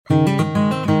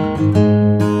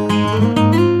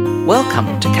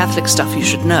Welcome to Catholic Stuff You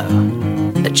Should Know,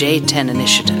 a J10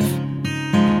 initiative.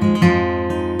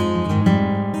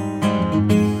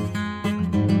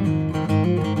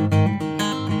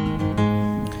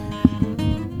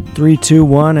 Three, two,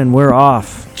 one, and we're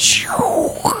off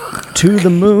to the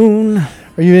moon.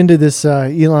 Are you into this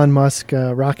Elon Musk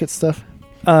rocket stuff?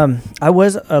 I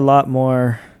was a lot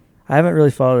more. I haven't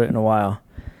really followed it in a while,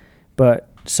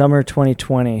 but summer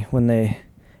 2020 when they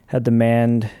had the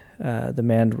manned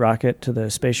rocket to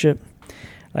the spaceship,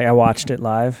 like I watched it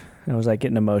live. And I was like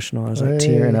getting emotional. I was like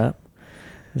tearing up.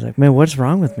 I was like, man, what's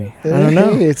wrong with me? I don't know.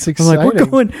 It's exciting.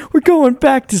 I'm like, we're going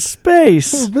back to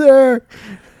space. There.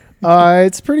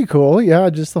 It's pretty cool. Yeah,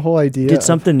 just the whole idea. Did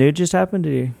something new just happen to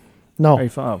you? No.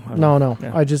 No.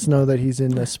 Yeah. I just know that he's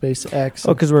in the SpaceX.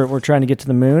 Oh, because we're trying to get to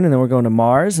the moon, and then we're going to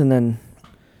Mars, and then...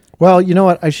 Well, you know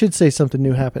what? I should say something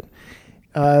new happened.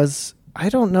 I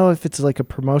don't know if it's like a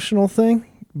promotional thing,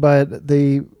 but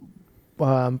they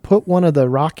put one of the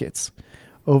rockets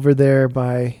over there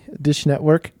by Dish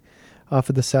Network off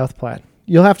of the South Platte.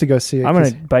 You'll have to go see it. I'm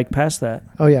going to bike past that.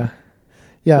 Oh, yeah.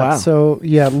 Yeah. Wow. So,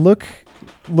 yeah, look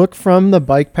from the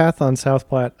bike path on South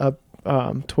Platte up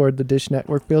toward the Dish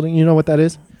Network building. You know what that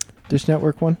is? Dish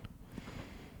Network one?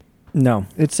 No.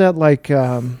 It's at like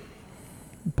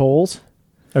Bowles.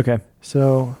 Okay.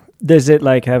 So does it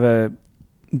like have a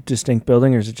distinct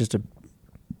building, or is it just a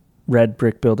red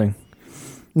brick building?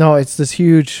 No, it's this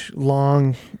huge,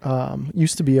 long,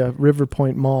 used to be a River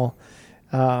Point Mall.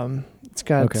 It's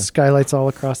got skylights all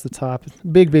across the top.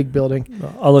 Big building.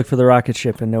 I'll look for the rocket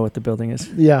ship and know what the building is.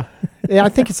 Yeah. I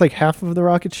think it's like half of the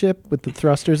rocket ship with the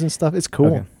thrusters and stuff. It's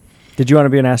cool. Okay. Did you want to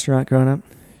be an astronaut growing up?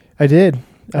 I did.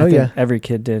 I think every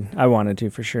kid did. I wanted to,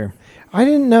 for sure. I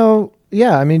didn't know.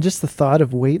 Yeah, I mean, just the thought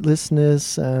of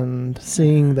weightlessness and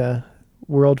seeing the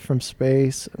world from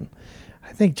space. And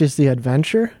I think just the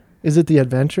adventure. Is it the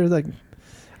adventure? Like,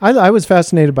 I was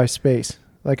fascinated by space.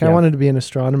 Like, I wanted to be an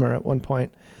astronomer at one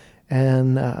point,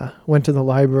 and went to the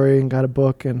library and got a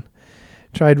book and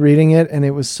tried reading it, and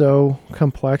it was so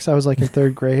complex. I was like in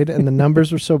third grade, and the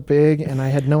numbers were so big, and I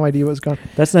had no idea what was going on.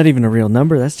 That's not even a real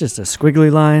number. That's just a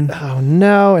squiggly line. Oh,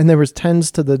 no. And there was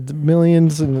tens to the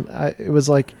millions, and it was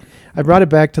like, I brought it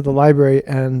back to the library,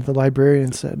 and the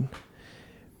librarian said,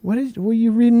 what are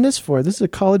you reading this for? This is a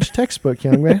college textbook,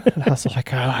 young man. And I was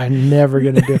like, I'm never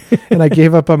going to do it. And I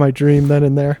gave up on my dream then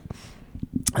and there.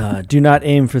 Do not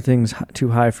aim for things too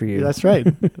high for you. Yeah, that's right.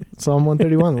 Psalm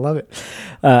 131. I love it.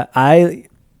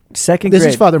 Second grade. This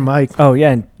is Father Mike. Oh, yeah,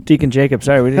 and Deacon Jacob.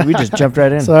 Sorry, we just jumped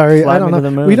right in. Sorry, Fly I don't know.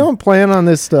 The moon. We don't plan on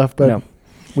this stuff, but no,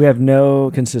 we have no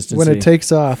consistency. When it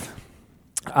takes off.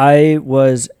 I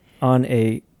was on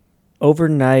a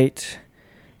overnight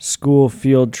school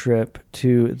field trip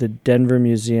to the Denver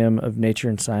Museum of Nature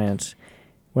and Science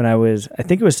when I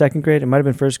think it was second grade. It might have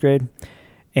been first grade.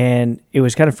 And it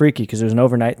was kind of freaky because it was an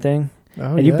overnight thing.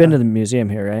 Oh, and you've been to the museum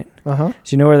here, right? Uh-huh.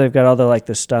 So you know where they've got all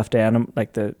the stuffed animal,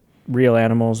 like the real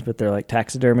animals, but they're like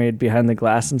taxidermied behind the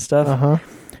glass and stuff? Uh-huh.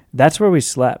 That's where we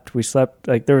slept. We slept,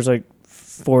 like, there was like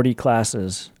 40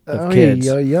 classes of kids.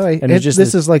 And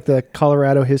this is like the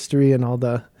Colorado history and all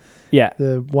the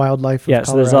wildlife of Colorado.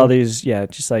 So there's all these,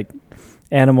 just like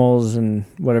animals and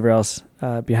whatever else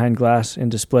behind glass in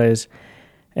displays.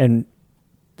 And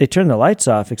they turn the lights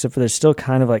off, except for there's still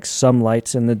kind of like some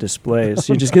lights in the displays.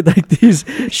 So you just get like these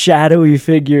shadowy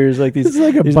figures, like these. It's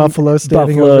like a buffalo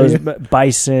standing over you.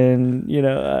 Bison,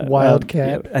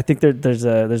 wildcat. I think there's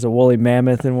a woolly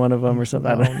mammoth in one of them or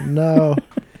something. Oh no,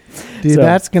 dude, so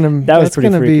that's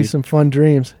gonna be some fun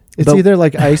dreams. It's either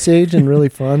like Ice Age and really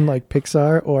fun, like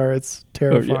Pixar, or it's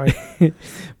terrifying.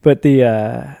 But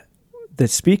the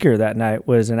speaker that night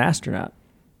was an astronaut,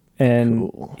 and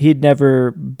he'd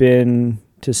never been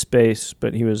to space,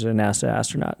 but he was a NASA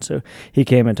astronaut. So he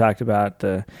came and talked about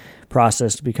the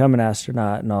process to become an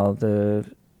astronaut and all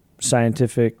the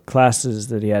scientific classes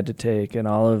that he had to take and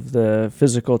all of the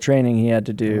physical training he had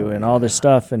to do and all this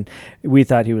stuff. And we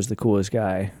thought he was the coolest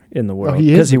guy in the world.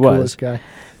 He is the coolest guy.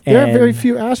 There are very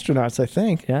few astronauts, I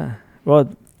think. Yeah.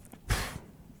 Well,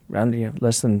 around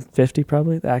less than 50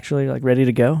 probably, actually, like ready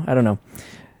to go. I don't know.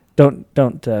 Don't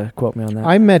quote me on that.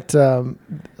 I met,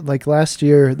 like last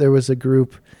year, there was a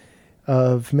group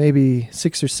of maybe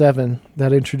 6 or 7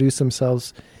 that introduced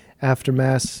themselves after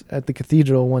Mass at the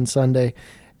cathedral one Sunday,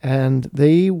 and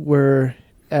they were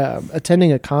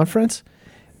attending a conference.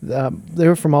 They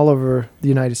were from all over the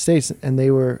United States, and they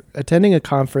were attending a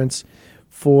conference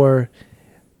for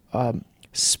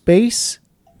space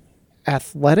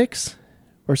athletics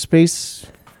or space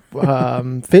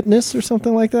fitness or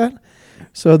something like that.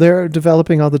 So they're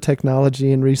developing all the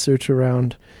technology and research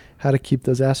around how to keep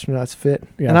those astronauts fit.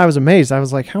 Yeah. And I was amazed. I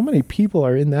was like, how many people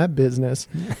are in that business?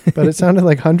 But it sounded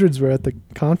like hundreds were at the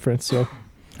conference. So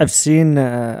I've seen,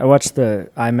 I watched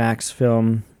the IMAX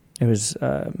film. It was,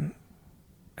 I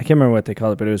can't remember what they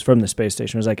called it, but it was from the space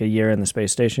station. It was like a year in the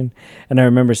space station. And I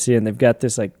remember seeing they've got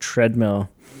this like treadmill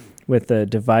with a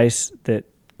device that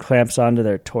clamps onto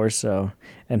their torso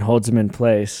and holds them in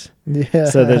place. yeah.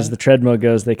 So as the treadmill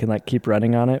goes, they can like keep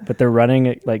running on it, but they're running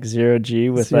at like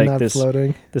 0G with So you're like not this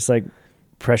floating. this like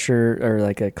pressure or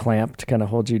like a clamp to kind of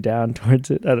hold you down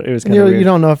towards it. It was kind of weird. You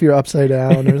don't know if you're upside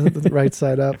down or the right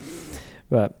side up.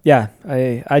 But yeah,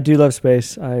 I do love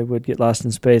space. I would get lost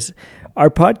in space. Our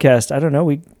podcast, I don't know,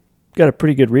 we got a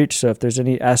pretty good reach. So if there's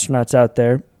any astronauts out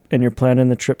there and you're planning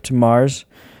the trip to Mars,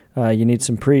 you need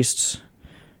some priests.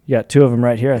 You got 2 of them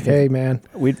right here, I think. Hey, man.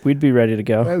 We'd be ready to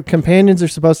go. Well, companions are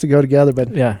supposed to go together,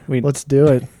 but Yeah, let's do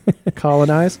it.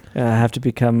 Colonize. have to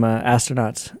become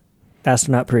astronauts,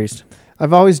 astronaut priest.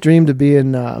 I've always dreamed of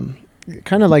being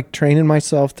kind of like training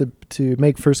myself to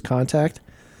make first contact.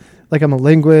 Like I'm a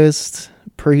linguist,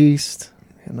 priest,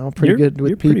 pretty You're good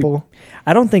with pretty- people.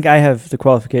 I don't think I have the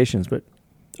qualifications, but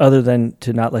other than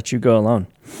to not let you go alone.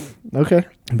 Okay.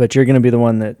 But you're going to be the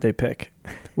one that they pick.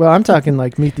 Well, I'm talking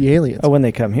like meet the aliens. Oh, when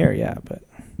they come here, yeah. But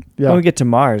yeah. when we get to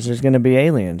Mars, there's going to be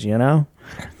aliens, you know?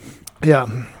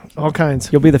 Yeah. All kinds.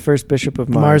 You'll be the first bishop of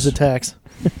Mars. Mars attacks.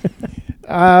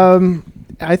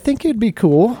 I think it'd be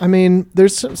cool. I mean,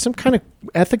 there's some kind of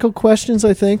ethical questions,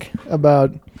 I think,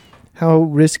 about how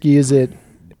risky is it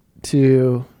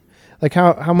to, like,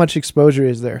 how much exposure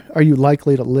is there? Are you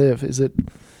likely to live? Is it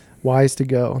wise to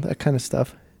go? That kind of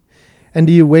stuff. And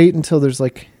do you wait until there's,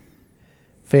 like,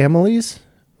 families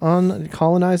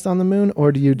colonized on the moon,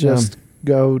 or do you just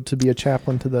go to be a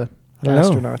chaplain to the I don't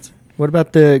know. astronauts? What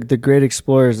about the great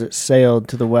explorers that sailed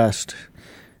to the west?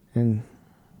 And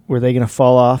were they going to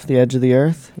fall off the edge of the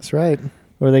earth? That's right.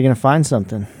 Or are they going to find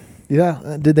something?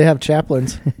 Yeah. Did they have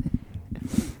chaplains?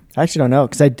 I actually don't know,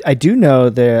 because I do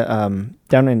know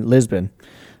down in Lisbon,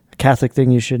 a Catholic thing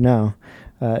you should know,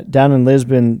 down in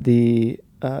Lisbon, the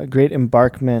great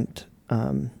embarkment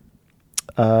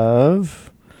of...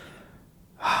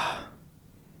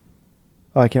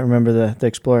 Oh, I can't remember the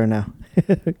explorer now.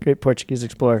 Great Portuguese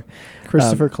explorer.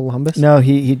 Christopher Columbus? No,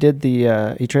 he did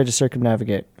he tried to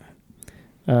circumnavigate.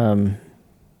 But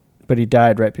he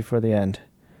died right before the end.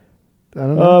 I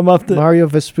don't know. I'm off Mario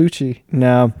Vespucci.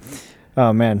 No.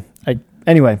 Oh, man.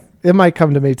 Anyway. It might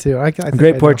come to me, too. I think Great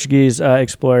I know. Portuguese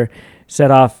explorer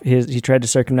set off he tried to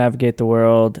circumnavigate the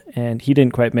world, and he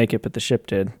didn't quite make it, but the ship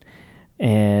did.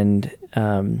 And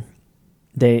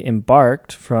they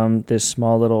embarked from this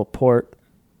small little port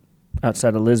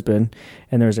outside of Lisbon,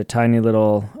 and there was a tiny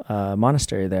little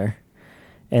monastery there.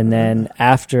 And then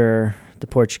after the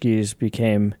Portuguese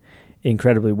became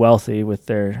incredibly wealthy with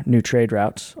their new trade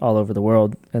routes all over the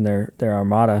world and their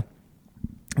armada,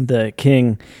 the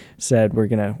king said, we're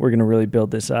gonna really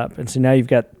build this up. And so now you've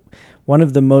got one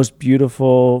of the most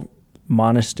beautiful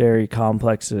monastery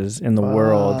complexes in the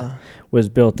world was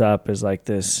built up as like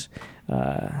this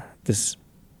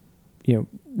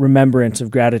remembrance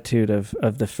of gratitude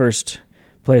of the first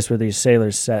place where these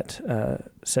sailors set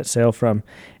sail from.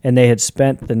 And they had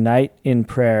spent the night in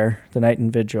prayer, the night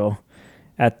in vigil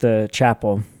at the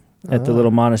chapel at the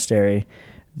little monastery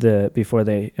before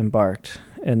they embarked.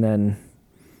 And then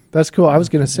That's cool. I was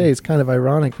going to say it's kind of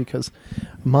ironic because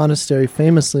monastery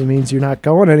famously means you're not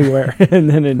going anywhere. and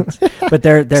then but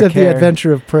their Except care, the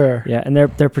adventure of prayer. Yeah, and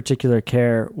their particular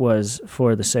care was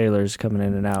for the sailors coming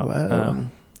in and out. Wow.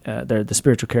 The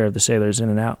spiritual care of the sailors in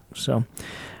and out. So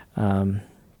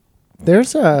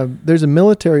there's a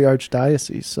military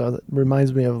archdiocese, so that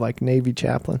reminds me of like Navy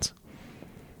chaplains.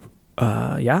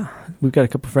 Yeah, we've got a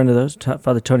couple friends of those.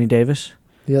 Father Tony Davis,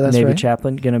 Yeah, that's Navy right.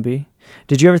 chaplain, gonna be.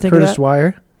 Did you ever think Curtis of that?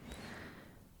 Dwyer.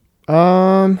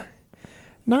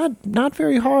 Not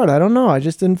very hard. I don't know. I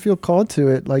just didn't feel called to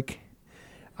it. Like,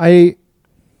 I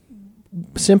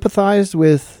sympathized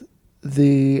with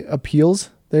the appeals.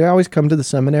 They always come to the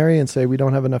seminary and say we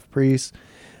don't have enough priests.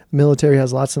 The military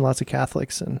has lots and lots of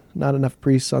Catholics and not enough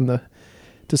priests to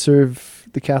serve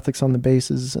the Catholics on the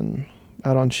bases and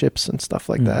out on ships and stuff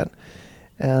like that.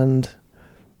 And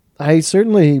I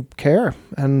certainly care,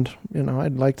 and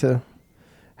I'd like to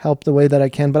help the way that I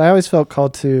can. But I always felt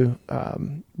called to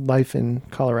life in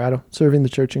Colorado, serving the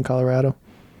church in Colorado.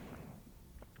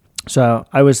 So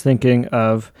I was thinking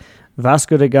of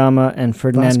Vasco da Gama and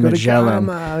Ferdinand Magellan.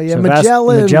 Yeah, So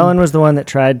Magellan. Magellan was the one that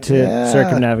tried to Yeah.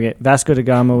 circumnavigate. Vasco da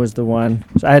Gama was the one.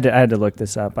 So I had to look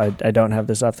this up. I don't have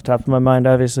this off the top of my mind,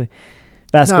 obviously.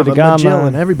 Vasco da Gama.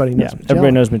 Magellan, everybody knows Magellan.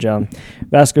 Everybody knows Magellan.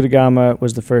 Vasco da Gama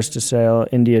was the first to sail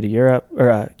India to Europe,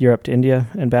 or Europe to India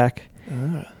and back.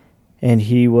 And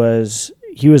he was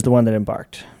the one that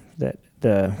embarked. That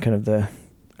the kind of the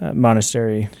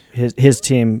monastery. His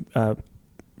team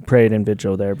prayed in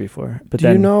vigil there before. But do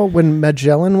you know when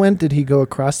Magellan went? Did he go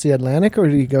across the Atlantic, or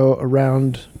did he go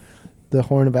around the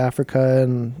Horn of Africa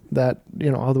and that,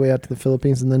 all the way out to the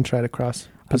Philippines and then try to cross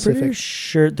Pacific? I'm pretty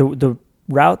sure the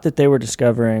route that they were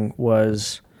discovering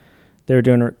was they were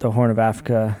doing the Horn of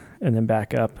Africa and then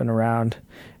back up and around,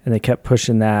 and they kept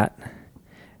pushing that.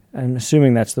 I'm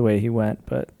assuming that's the way he went,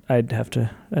 but I'd have to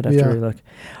really look.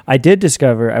 I did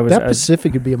discover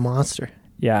Pacific would be a monster.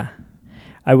 Yeah,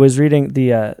 I was reading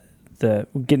the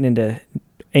getting into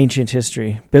ancient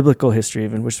history, biblical history,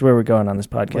 even, which is where we're going on this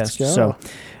podcast. Let's go. So,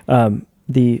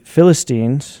 the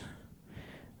Philistines,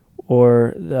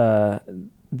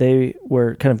 they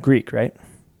were kind of Greek, right,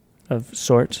 of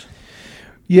sorts.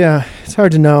 Yeah, it's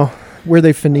hard to know. Were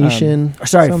they Phoenician?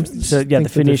 The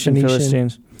Phoenician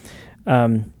Philistines.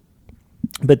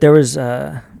 But there was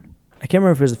I can't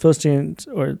remember if it was the Philistines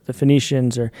or the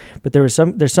Phoenicians, but there's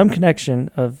some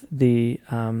connection of the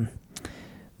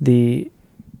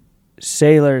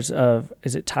sailors of,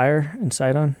 is it Tyre and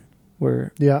Sidon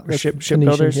were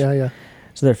shipbuilders? Yeah.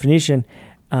 So they're Phoenician.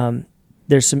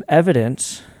 There's some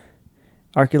evidence,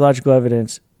 archaeological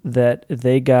evidence, that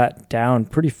they got down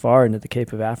pretty far into the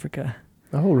Cape of Africa.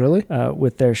 Oh, really?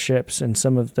 With their ships and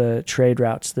some of the trade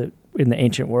routes that in the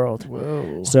ancient world.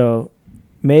 Whoa. So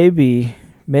maybe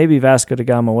Vasco da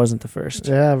Gama wasn't the first.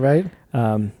 Yeah, right.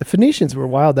 The Phoenicians were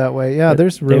wild that way. Yeah,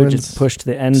 there's ruins. They would just push to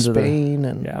the ends of Spain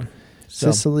and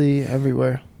Sicily,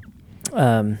 everywhere.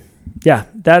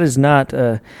 That is not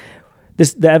the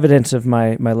evidence of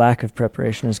my lack of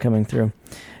preparation is coming through.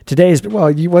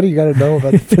 What do you got to know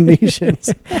about the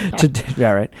Phoenicians?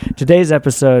 Today's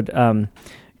episode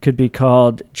could be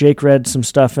called "Jake read some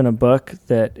stuff in a book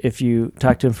that if you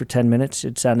talk to him for 10 minutes,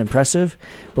 it'd sound impressive,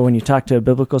 but when you talk to a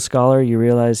biblical scholar, you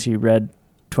realize he read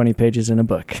 20 pages in a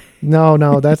book."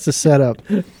 No, that's the setup.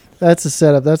 That's the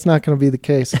setup. That's not going to be the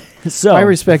case. So I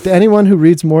respect anyone who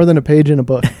reads more than a page in a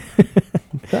book.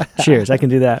 Cheers, I can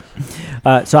do that.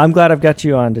 So I'm glad I've got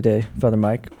you on today, Father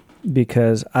Mike,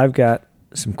 because I've got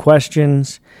some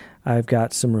questions, I've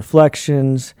got some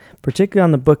reflections, particularly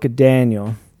on the book of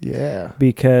Daniel. Yeah.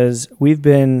 Because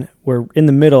we're in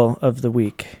the middle of the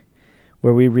week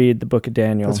where we read the book of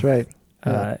Daniel. That's right.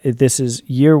 Yeah. This is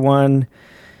year 1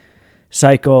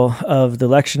 cycle of the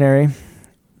lectionary.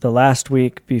 The last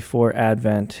week before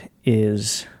Advent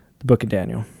is the book of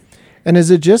Daniel. And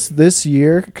is it just this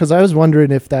year? Because I was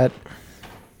wondering if that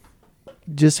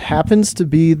just happens to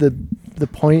be the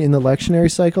point in the lectionary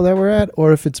cycle that we're at,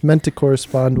 or if it's meant to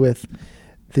correspond with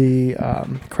the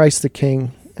Christ the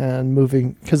King and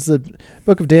moving, because the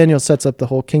book of Daniel sets up the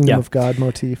whole kingdom of God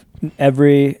motif.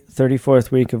 Every 34th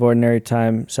week of ordinary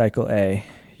time, cycle A,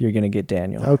 you're going to get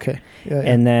Daniel. Okay. Yeah.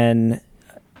 And then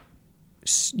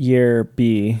year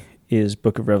B is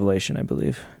book of Revelation, I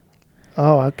believe.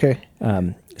 Oh, okay.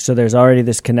 So there's already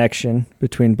this connection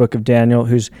between book of Daniel,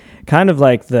 who's kind of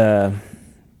like the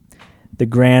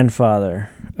grandfather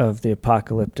of the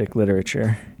apocalyptic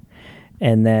literature,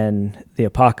 and then the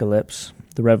apocalypse,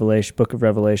 the Revelation, book of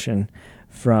Revelation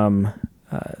from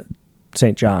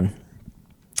St. John.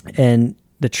 And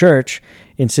the church,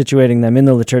 in situating them in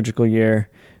the liturgical year,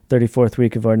 34th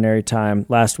week of ordinary time,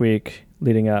 last week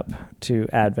leading up to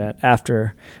Advent,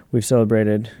 after we've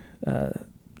celebrated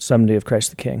Someday of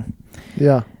Christ the King.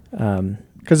 Yeah.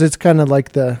 Because it's kind of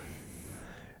like the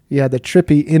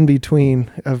trippy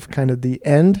in-between of kind of the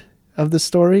end of the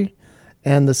story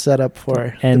and the setup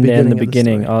for the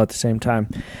beginning all at the same time.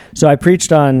 So I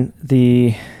preached on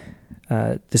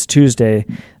this Tuesday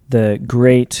the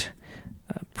great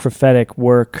prophetic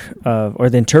work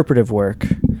or the interpretive work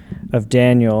of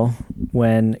Daniel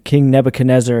when King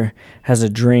Nebuchadnezzar has a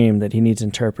dream that he needs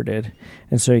interpreted.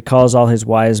 And so he calls all his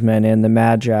wise men in, the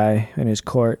Magi in his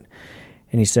court,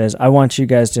 and he says, I want you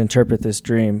guys to interpret this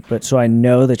dream, but so I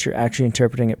know that you're actually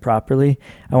interpreting it properly,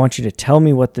 I want you to tell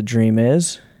me what the dream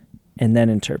is and then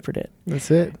interpret it.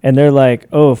 That's it. And they're like,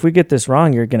 oh, if we get this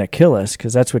wrong, you're going to kill us,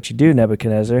 because that's what you do,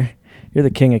 Nebuchadnezzar. You're the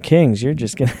king of kings. You're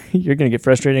gonna get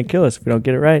frustrated and kill us if we don't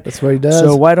get it right. That's what he does.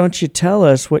 So why don't you tell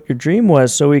us what your dream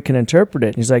was so we can interpret it?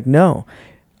 And he's like, no,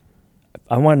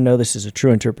 I want to know this is a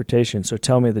true interpretation, so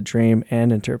tell me the dream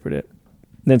and interpret it.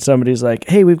 And then somebody's like,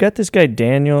 hey, we've got this guy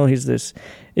Daniel. He's this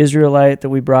Israelite that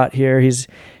we brought here. He's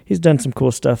done some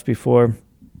cool stuff before.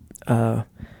 Why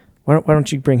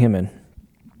don't you bring him in?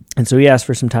 And so he asked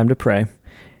for some time to pray.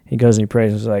 He goes and he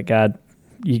prays and he's like, God,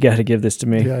 you got to give this to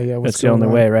me. Yeah. That's the only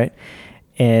way, right?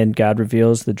 And God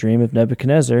reveals the dream of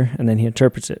Nebuchadnezzar, and then he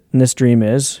interprets it. And this dream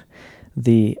is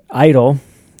the idol,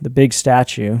 the big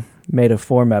statue made of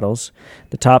 4 metals,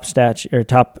 the top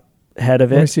head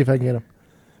of it. Let me see if I can get them.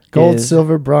 Gold,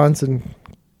 silver, bronze, and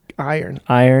iron.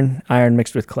 Iron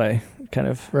mixed with clay, kind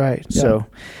of. Right. Yeah. So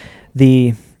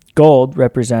the gold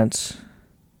represents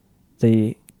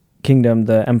the kingdom,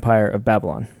 the empire of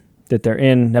Babylon, that they're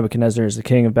in. Nebuchadnezzar is the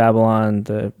king of Babylon,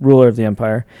 the ruler of the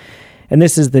empire. And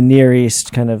this is the Near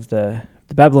East, kind of the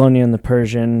Babylonian, the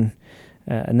Persian,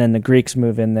 and then the Greeks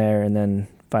move in there, and then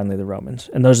finally the Romans.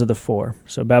 And those are the 4.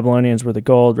 So Babylonians were the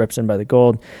gold, represented by the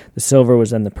gold. The silver was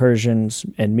then the Persians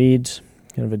and Medes,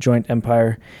 kind of a joint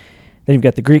empire. Then you've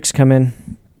got the Greeks come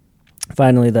in.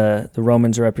 Finally, the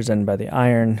Romans are represented by the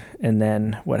iron. And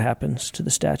then what happens to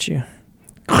the statue?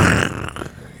 A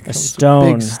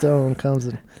big stone comes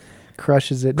and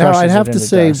crushes it. Now, I'd have to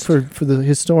say for the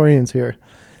historians here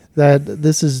that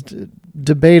this is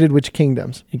debated which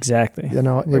kingdoms. Exactly.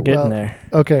 We're getting there.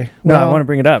 Okay. No, I want to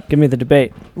bring it up. Give me the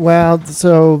debate. Well,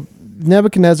 so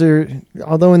Nebuchadnezzar,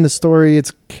 although in the story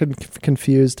it's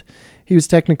confused, he was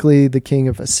technically the king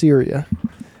of Assyria.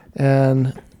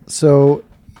 And so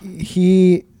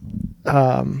he,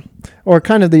 or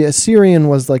kind of the Assyrian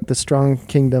was like the strong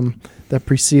kingdom that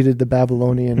preceded the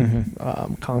Babylonian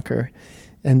conquer.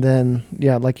 And then,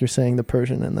 like you're saying, the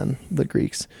Persian and then the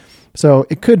Greeks. So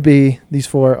it could be these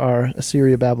 4 are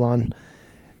Assyria, Babylon,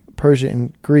 Persia,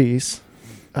 and Greece.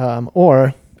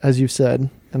 Or, as you said,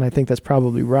 and I think that's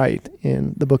probably right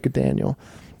in the book of Daniel,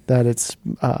 that it's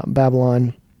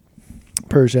Babylon,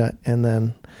 Persia, and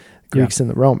then Greeks and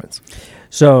the Romans.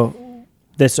 So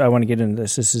I want to get into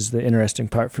this. This is the interesting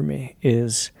part for me,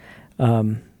 is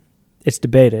it's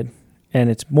debated, and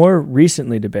it's more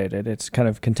recently debated. It's kind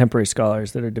of contemporary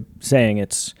scholars that are saying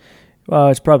it's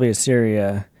probably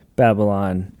Assyria,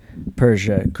 Babylon,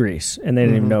 Persia, Greece, and they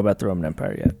didn't even know about the Roman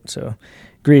Empire yet. So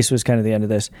Greece was kind of the end of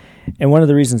this. And one of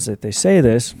the reasons that they say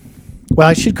this... Well,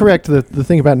 I should correct the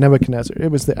thing about Nebuchadnezzar. It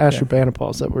was the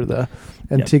Ashurbanipals that were the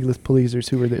Tiglath-Pilesers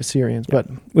who were the Assyrians. But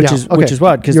which is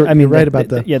wild, because you're right about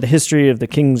the history of the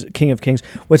King of Kings.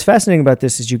 What's fascinating about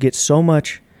this is you get so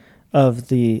much of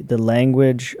the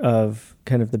language of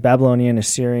kind of the Babylonian,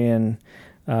 Assyrian,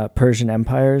 Persian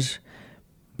empires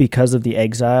because of the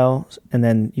exile, and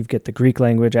then you get the Greek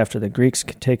language after the Greeks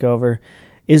take over.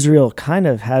 Israel kind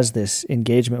of has this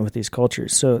engagement with these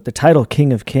cultures. So the title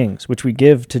King of Kings, which we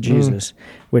give to Jesus,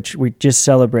 which we just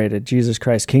celebrated, Jesus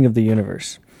Christ, King of the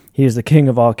universe. He is the King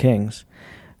of all kings.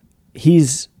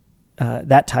 He's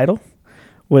that title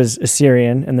was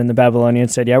Assyrian, and then the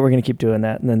Babylonians said, we're going to keep doing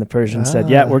that. And then the Persians said,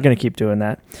 we're going to keep doing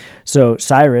that. So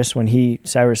Cyrus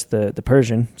the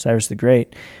Persian, Cyrus the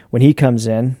Great, when he comes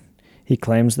in, he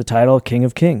claims the title King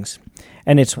of Kings.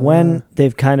 And it's when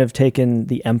they've kind of taken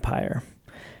the empire,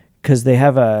 because they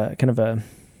have a kind of a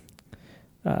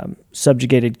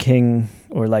subjugated king,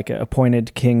 or like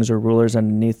appointed kings or rulers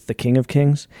underneath the King of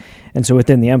Kings. And so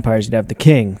within the empires, you'd have the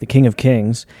King of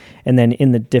Kings, and then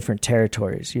in the different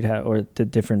territories, or the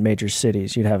different major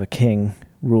cities, you'd have a king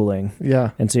ruling.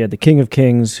 Yeah. And so you had the King of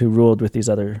Kings who ruled with these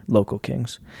other local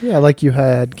kings. Yeah, like you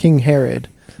had King Herod,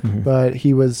 but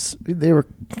they were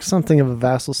something of a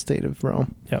vassal state of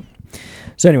Rome. Yep.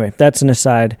 So anyway, that's an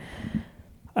aside.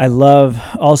 I love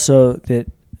also that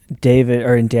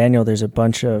in Daniel, there's a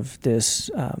bunch of this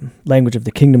language of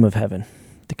the kingdom of heaven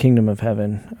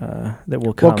that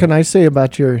will come. What can I say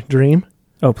about your dream?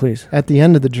 Oh, please. At the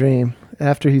end of the dream,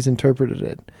 after he's interpreted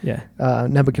it,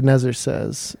 Nebuchadnezzar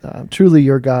says, truly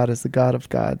your God is the God of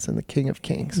gods and the King of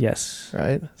kings. Yes.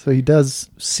 Right? So he does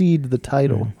cede the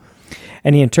title.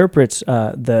 And he interprets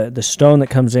the stone that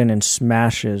comes in and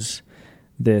smashes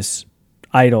this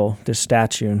idol, this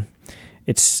statue.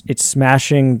 It's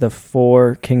smashing the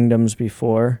 4 kingdoms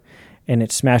before, and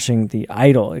it's smashing the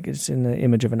idol. It's in the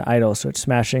image of an idol, so it's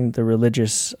smashing the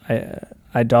religious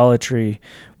idolatry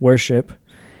worship.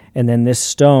 And then this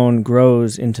stone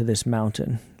grows into this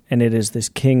mountain, and it is this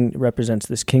king, represents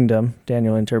this kingdom.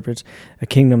 Daniel interprets a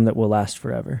kingdom that will last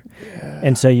forever. Yeah.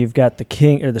 And so you've got the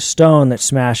king, or the stone that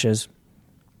smashes,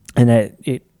 and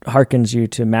it harkens you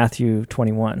to Matthew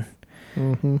 21.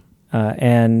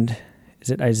 And is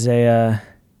it Isaiah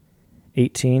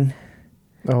 18?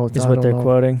 Oh, is what they're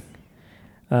quoting,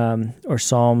 or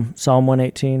Psalm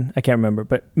 118? I can't remember,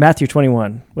 but Matthew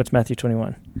 21. What's Matthew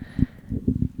 21?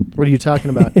 What are you talking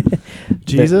about?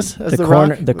 Jesus as the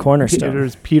rock? The cornerstone.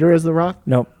 Is Peter as the rock?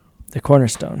 Nope, the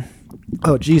cornerstone.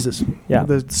 Oh, Jesus. Yeah.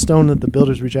 The stone that the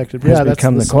builders rejected. Has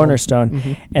become the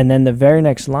cornerstone. And then the very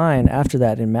next line after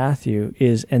that in Matthew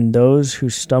is, and those who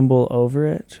stumble over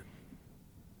it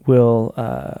will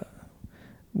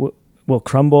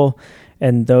crumble,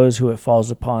 and those who it falls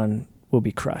upon will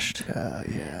be crushed.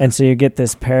 Yeah. And so you get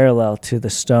this parallel to the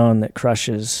stone that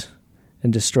crushes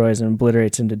and destroys and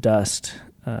obliterates into dust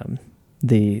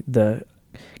the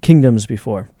kingdoms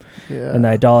before and the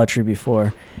idolatry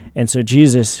before. And so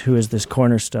Jesus, who is this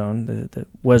cornerstone that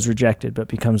was rejected but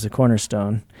becomes the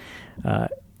cornerstone,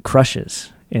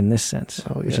 crushes in this sense,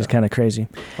 which is kind of crazy.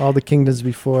 All the kingdoms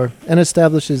before, and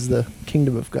establishes the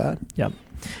kingdom of God. Yep.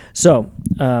 So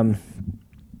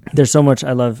there's so much.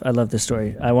 I love this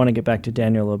story. I want to get back to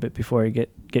Daniel a little bit before we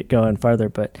get going farther,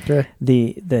 but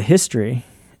the history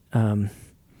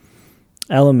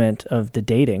element of the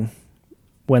dating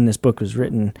when this book was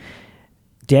written,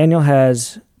 Daniel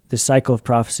has the cycle of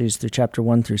prophecies through chapter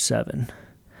 1 through 7,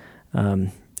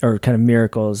 or kind of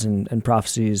miracles and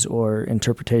prophecies or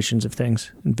interpretations of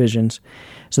things and visions.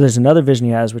 So there's another vision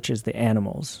he has, which is the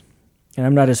animals. And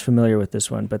I'm not as familiar with this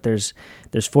one, but there's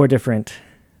 4 different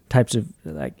types of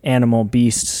like animal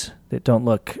beasts that don't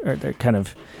look, or they're kind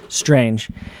of strange.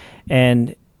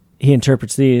 And he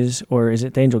interprets these, or is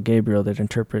it the angel Gabriel that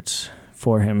interprets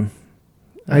for him?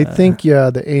 I think,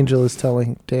 the angel is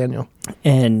telling Daniel.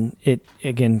 And it,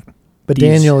 again... But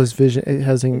Daniel is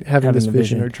having this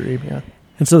vision or dream, yeah.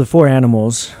 And so the 4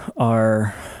 animals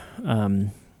are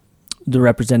the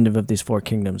representative of these 4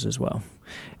 kingdoms as well.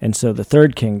 And so the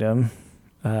 3rd kingdom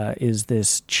is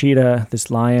this cheetah, this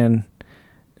lion,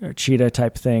 or cheetah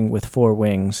type thing with 4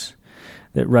 wings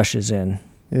that rushes in.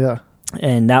 Yeah.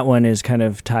 And that one is kind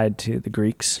of tied to the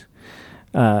Greeks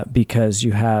because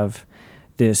you have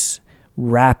this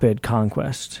rapid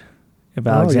conquest of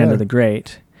Alexander the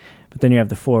Great, but then you have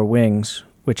the 4 wings,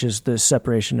 which is the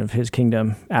separation of his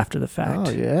kingdom after the fact. Oh,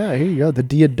 yeah, here you go. The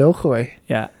diadochoi.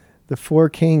 Yeah. The 4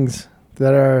 kings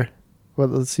that are, well,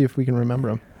 let's see if we can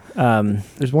remember them.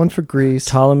 There's one for Greece.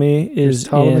 Ptolemy is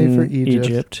in for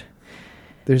Egypt.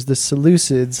 There's the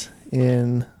Seleucids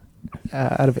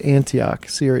out of Antioch,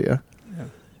 Syria. Yeah.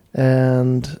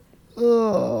 And,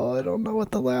 I don't know what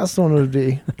the last one would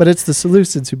be. But it's the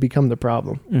Seleucids who become the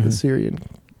problem, the Syrian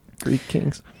Greek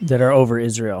kings. That are over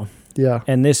Israel. Yeah.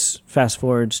 And this fast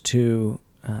forwards to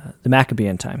the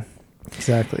Maccabean time.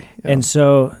 Exactly. Yeah. And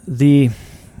so the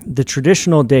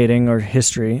traditional dating or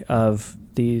history of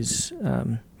these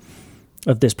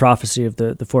of this prophecy of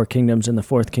the 4 kingdoms and the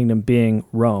 4th kingdom being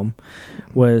Rome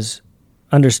was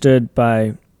understood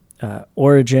by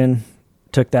Origen,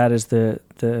 took that as the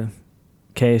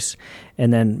case,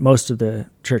 and then most of the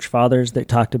church fathers that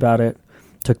talked about it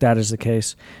took that as the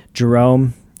case.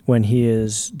 Jerome, when he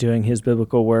is doing his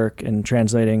biblical work and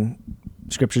translating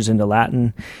scriptures into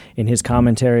Latin, in his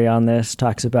commentary on this,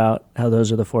 talks about how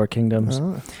those are the 4 kingdoms.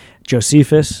 Oh.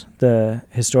 Josephus, the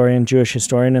historian, Jewish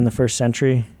historian in the 1st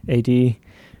century AD,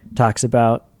 talks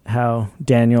about how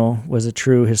Daniel was a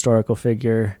true historical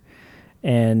figure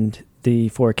and the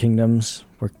 4 kingdoms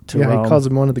were to Rome. Yeah, he calls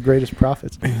him one of the greatest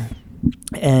prophets.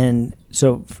 And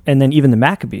then even the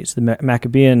Maccabees, the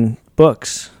Maccabean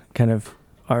books kind of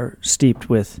are steeped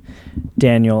with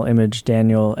Daniel image,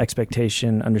 Daniel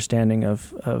expectation, understanding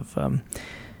of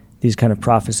these kind of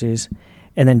prophecies.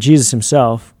 And then Jesus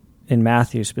himself, in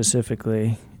Matthew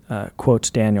specifically, quotes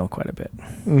Daniel quite a bit.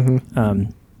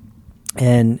 Mm-hmm.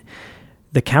 And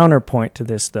the counterpoint to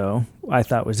this, though, I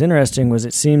thought was interesting, was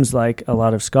it seems like a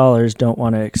lot of scholars don't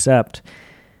want to accept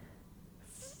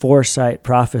foresight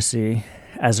prophecy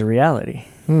as a reality.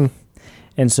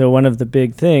 And so one of the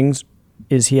big things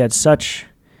is he had such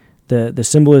the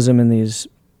symbolism in these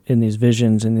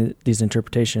visions and these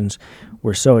interpretations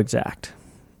were so exact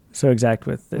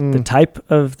with the type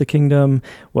of the kingdom,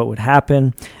 what would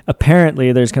happen.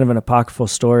 Apparently, there's kind of an apocryphal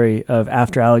story of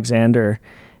after Alexander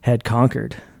had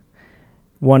conquered,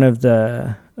 one of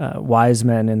the wise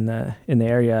men in the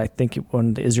area, I think one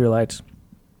of the Israelites,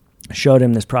 showed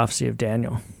him this prophecy of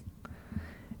Daniel,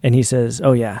 and he says,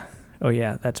 "Oh yeah,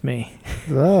 that's me."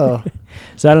 Oh,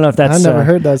 so I don't know if that's I never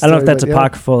heard that story, I don't know if that's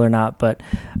apocryphal or not, but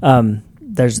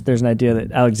there's an idea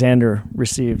that Alexander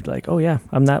received, like, "Oh yeah,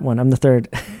 I'm that one. I'm the 3rd."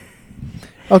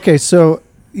 Okay, so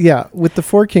yeah, with the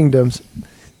 4 kingdoms,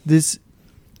 this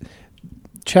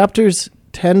chapters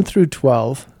 10 through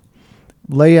 12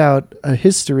 lay out a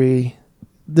history.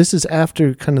 This is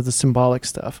after kind of the symbolic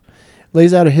stuff.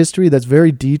 Lays out a history that's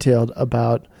very detailed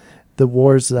about the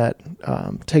wars that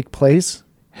take place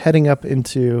heading up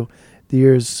into the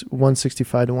years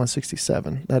 165 to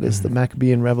 167. That is the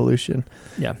Maccabean Revolution.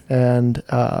 Yeah. And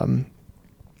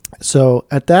so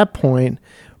at that point,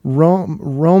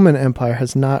 Roman Empire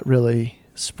has not really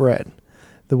spread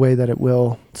the way that it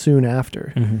will soon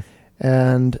after. Mm-hmm.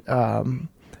 And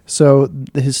so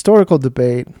the historical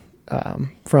debate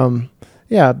from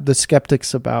the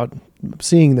skeptics about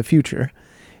seeing the future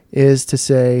is to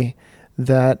say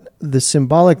that the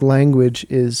symbolic language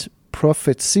is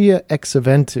prophetia ex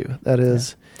eventu. That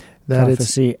is, that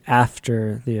prophecy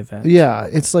after the event. Yeah,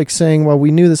 it's like saying, well,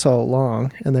 we knew this all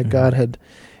along, and that God had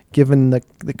given the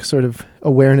sort of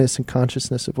awareness and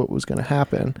consciousness of what was going to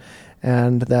happen,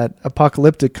 and that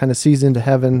apocalyptic kind of sees into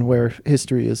heaven where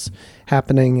history is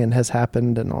happening and has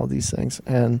happened and all these things.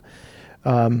 And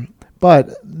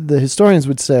but the historians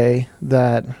would say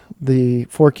that the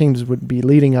four kingdoms would be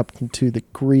leading up to the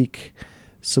Greek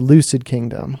Seleucid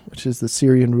kingdom, which is the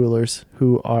Syrian rulers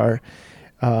who are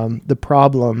the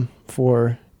problem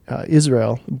for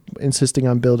Israel, insisting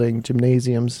on building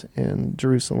gymnasiums in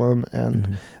Jerusalem and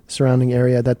the surrounding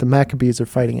area that the Maccabees are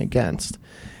fighting against.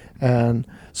 And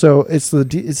so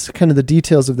it's kind of the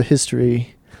details of the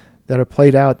history that are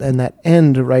played out and that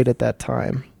end right at that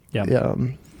time. Yeah.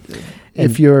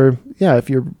 If you're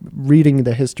reading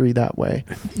the history that way.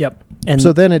 Yep. And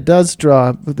so then it does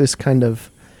draw this kind of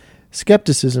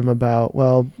skepticism about,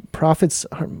 well, prophets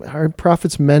are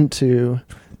prophets meant to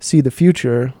see the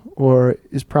future, or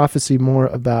is prophecy more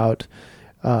about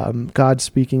God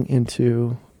speaking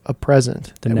into a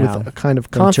present the now, with a kind of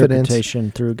confidence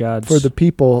interpretation through God's for the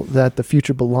people that the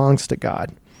future belongs to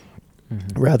God,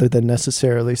 rather than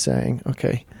necessarily saying,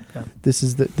 okay,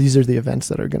 these are the events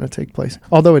that are going to take place.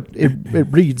 Although it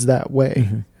reads that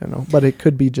way, but it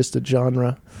could be just a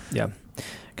genre. Yeah.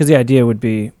 Because the idea would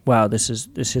be, wow, this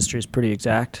history is pretty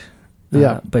exact.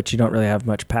 But you don't really have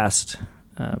much past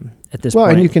at this point.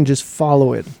 Well, and you can just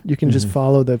follow it. You can just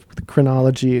follow the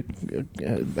chronology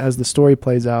as the story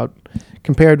plays out,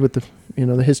 compared with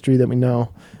the history that we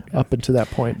know up until that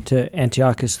point. To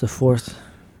Antiochus IV.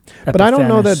 But I don't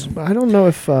know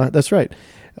if that's right.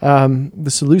 The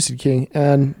Seleucid king,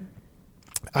 and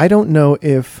I don't know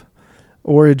if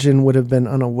Origen would have been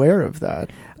unaware of that.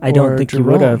 I don't think Jerome.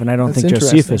 he would have, and I don't That's think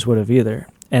Josephus would have either.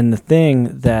 And the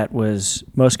thing that was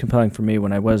most compelling for me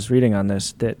when I was reading on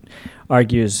this, that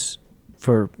argues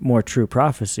for more true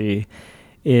prophecy,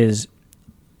 is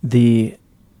within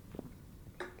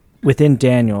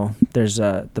Daniel, there's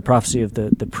the prophecy of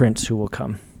the prince who will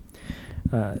come,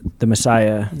 the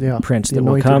Messiah prince that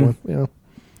will come. One. Yeah.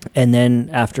 And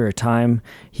then after a time,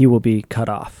 he will be cut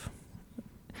off.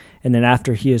 And then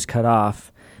after he is cut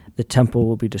off, the temple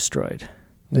will be destroyed.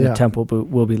 And the temple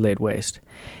will be laid waste.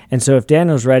 And so if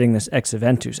Daniel's writing this ex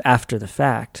eventus after the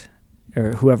fact,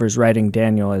 or whoever's writing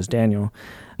Daniel as Daniel,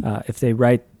 if they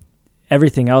write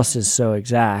everything else is so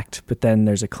exact, but then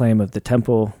there's a claim of the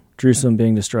temple, Jerusalem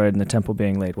being destroyed and the temple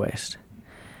being laid waste.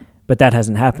 But that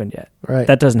hasn't happened yet. Right.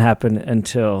 That doesn't happen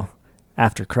until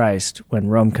after Christ, when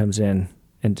Rome comes in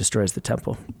and destroys the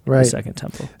temple, the second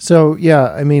temple. So,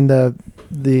 I mean,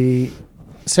 the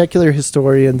secular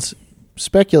historians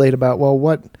speculate about, well,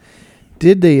 what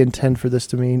did they intend for this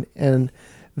to mean? And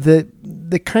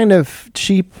the kind of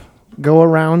cheap go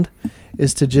around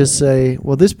is to just say,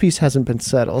 well, this piece hasn't been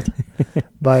settled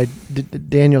by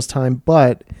Daniel's time,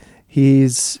 but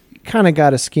he's kind of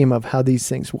got a scheme of how these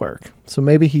things work. So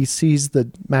maybe he sees the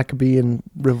Maccabean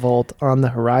revolt on the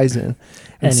horizon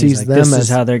and sees like, them this as is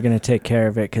how they're going to take care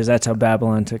of it, because that's how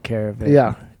Babylon took care of it.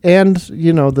 Yeah. And,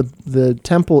 the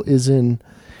temple is in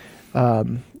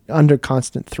under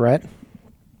constant threat.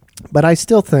 But I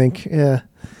still think, if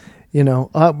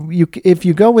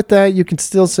you go with that, you can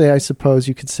still say, I suppose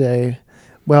you could say,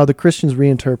 well, the Christians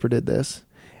reinterpreted this.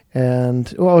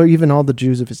 And, or even all the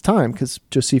Jews of his time, because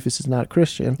Josephus is not a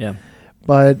Christian. Yeah.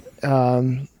 But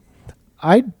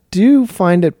I do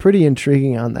find it pretty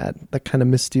intriguing on that kind of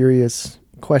mysterious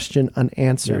question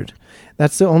unanswered. Yeah.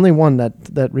 That's the only one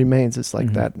that remains. It's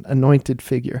like that anointed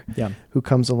figure who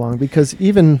comes along. Because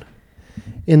even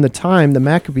in the time, the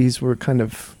Maccabees were kind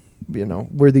of,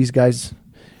 were these guys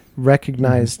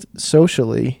recognized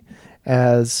socially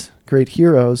as great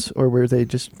heroes, or were they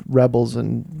just rebels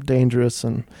and dangerous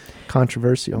and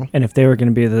controversial? And if they were going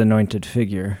to be the anointed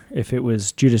figure, if it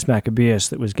was Judas Maccabeus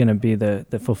that was going to be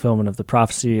the fulfillment of the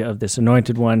prophecy of this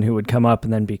anointed one who would come up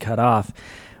and then be cut off,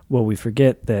 well, we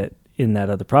forget that in that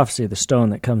other prophecy, the stone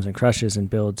that comes and crushes and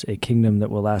builds a kingdom that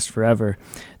will last forever.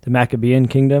 The Maccabean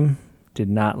kingdom did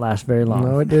not last very long.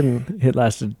 No, it didn't. It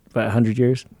lasted about 100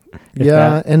 years.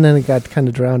 Yeah, and then it got kind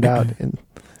of drowned out in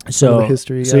the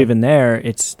history. So even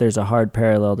there's a hard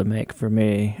parallel to make for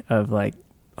me of like,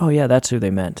 oh yeah, that's who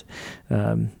they meant.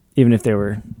 Even if they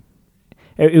were,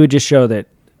 it would just show that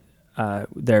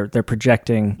they're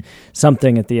projecting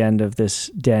something at the end of this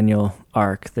Daniel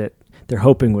arc that they're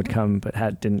hoping would come but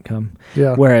didn't come.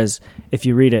 Yeah. Whereas if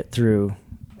you read it through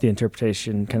the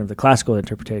interpretation, kind of the classical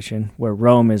interpretation, where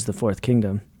Rome is the fourth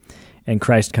kingdom and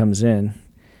Christ comes in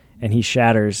and he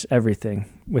shatters everything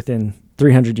within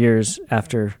 300 years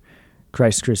after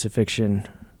Christ's crucifixion,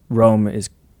 Rome is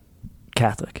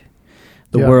Catholic.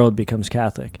 The world becomes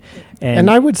Catholic. And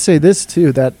I would say this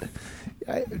too, that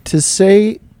to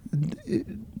say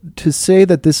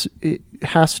that this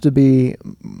has to be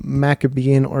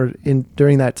Maccabean or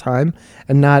during that time,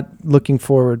 and not looking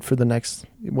forward for the next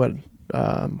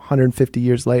 150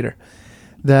 years later,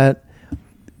 that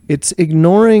it's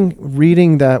ignoring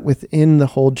reading that within the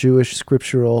whole Jewish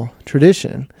scriptural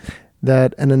tradition,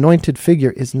 that an anointed figure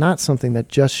is not something that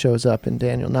just shows up in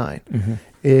Daniel 9. Mm-hmm.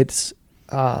 It's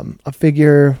a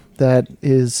figure that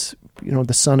is,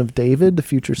 the son of David, the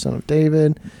future son of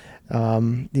David.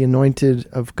 The anointed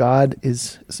of God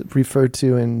is referred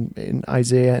to in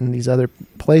Isaiah and these other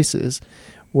places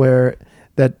where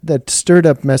that stirred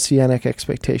up messianic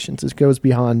expectations. It goes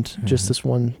beyond just this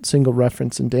one single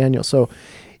reference in Daniel. So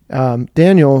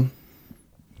Daniel,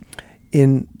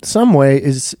 in some way,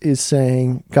 is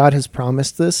saying God has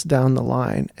promised this down the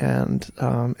line, and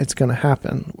it's going to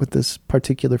happen with this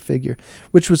particular figure,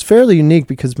 which was fairly unique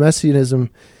because messianism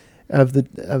of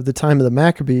the time of the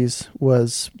Maccabees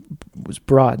was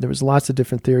broad. There was lots of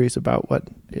different theories about what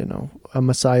a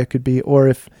Messiah could be, or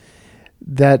if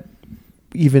that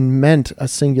even meant a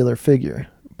singular figure.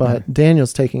 But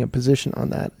Daniel's taking a position on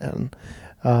that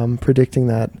and predicting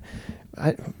that.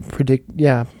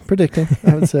 Predicting,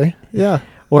 I would say. Yeah.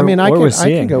 Or, I can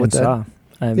can go with that.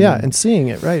 And seeing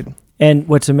it, right. And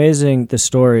what's amazing, the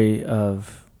story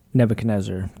of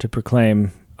Nebuchadnezzar to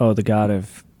proclaim, the God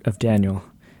of Daniel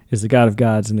is the God of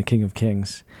gods and the King of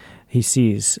kings. He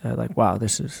sees, wow,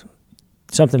 this is,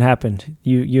 something happened.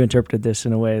 You interpreted this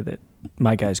in a way that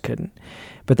my guys couldn't.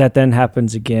 But that then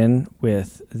happens again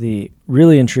with the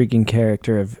really intriguing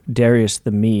character of Darius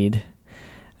the Mede,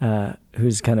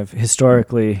 who's kind of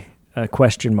historically a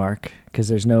question mark because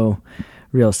there's no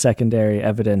real secondary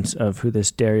evidence of who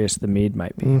this Darius the Mede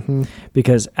might be. Mm-hmm.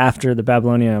 Because after the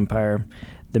Babylonian Empire,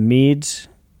 the Medes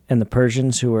and the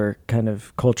Persians, who were kind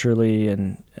of culturally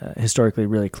and historically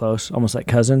really close, almost like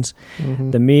cousins,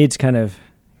 the Medes kind of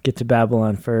get to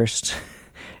Babylon first,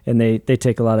 and they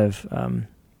take a lot of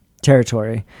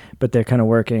territory, but they're kind of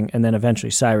working, and then eventually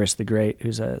Cyrus the Great,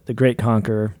 who's the great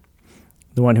conqueror,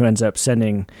 the one who ends up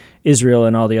sending Israel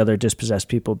and all the other dispossessed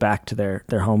people back to their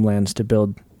homelands to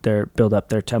build up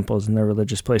their temples and their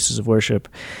religious places of worship,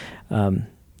 kind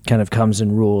of comes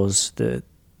and rules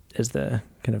as the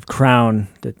kind of crown,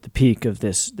 the peak of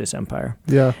this empire.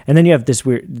 Yeah. And then you have this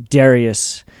weird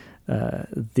Darius,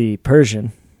 the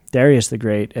Persian. Darius the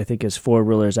Great, I think, is 4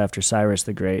 rulers after Cyrus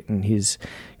the Great, and he's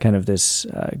kind of this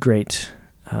great.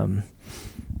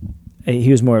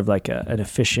 He was more of like an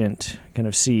efficient kind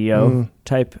of CEO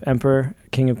type emperor,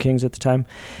 king of kings at the time.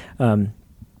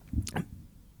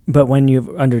 But when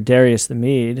you're under Darius the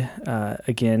Mede,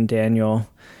 again, Daniel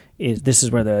this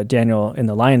is where the Daniel in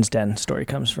the lion's den story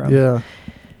comes from. Yeah.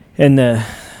 And the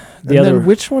other, then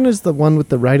which one is the one with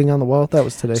the writing on the wall? That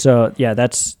was today. So yeah,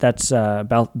 that's Belshazzar.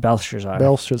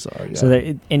 Belshazzar, yeah.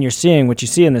 So and you're seeing, what you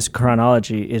see in this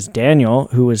chronology is Daniel,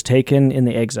 who was taken in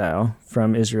the exile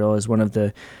from Israel as one of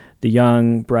the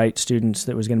young, bright students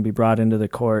that was going to be brought into the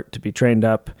court to be trained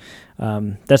up.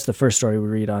 That's the first story we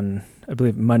read on, I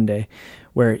believe, Monday,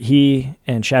 where he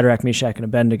and Shadrach, Meshach, and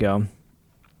Abednego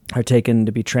are taken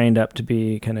to be trained up to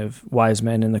be kind of wise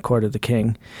men in the court of the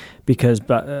king, because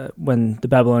when the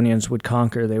Babylonians would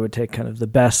conquer, they would take kind of the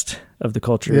best of the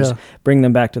cultures, bring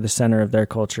them back to the center of their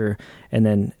culture, and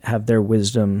then have their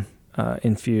wisdom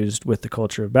infused with the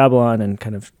culture of Babylon and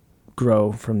kind of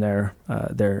grow from their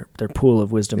pool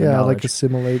of wisdom and knowledge. Like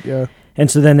assimilate, And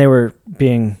so then they were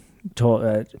being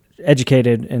told,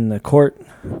 educated in the court,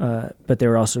 but they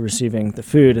were also receiving the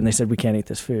food, and they said, we can't eat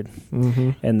this food.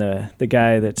 Mm-hmm. And the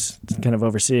guy that's kind of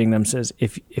overseeing them says,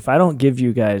 if I don't give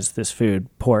you guys this food,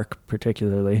 pork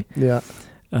particularly,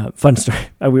 fun story.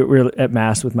 We were at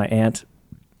Mass with my aunt,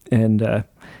 and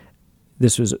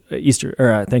this was Easter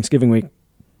or Thanksgiving week,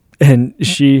 and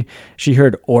she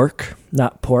heard orc,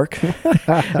 not pork,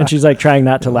 and she's like trying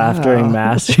not to laugh during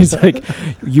Mass. She's like,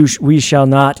 we shall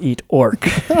not eat orc.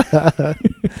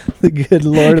 The good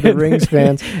Lord of the Rings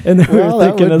fans. And then we were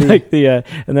thinking of like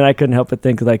and then I couldn't help but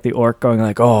think of like the orc going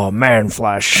like, oh, man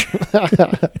flesh.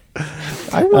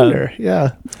 I wonder,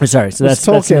 Sorry, so that's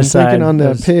Tolkien an aside. thinking on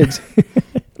the pigs.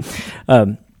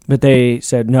 But they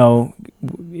said, no,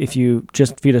 if you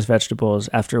just feed us vegetables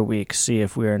after a week, see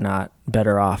if we are not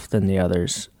better off than the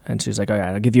others. And she's like, all right,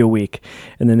 I'll give you a week.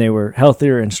 And then they were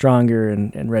healthier and stronger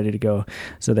and ready to go.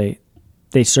 So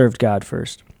they served God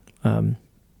first.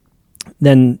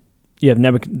 Then you have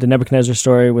the Nebuchadnezzar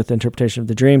story with the interpretation of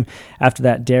the dream. After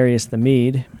that, Darius the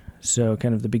Mede, so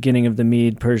kind of the beginning of the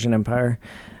Mede Persian Empire.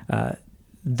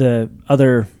 the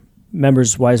other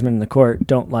members, wise men in the court,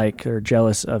 don't like or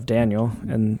jealous of Daniel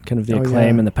and kind of the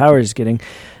acclaim and the power he's getting.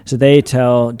 So they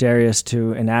tell Darius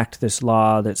to enact this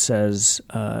law that says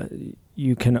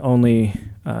you can only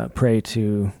pray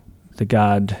to the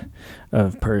god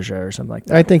of Persia or something like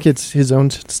that. I think it's his own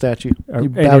statue. You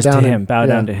bow down to him. Bow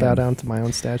down to him. Bow down to my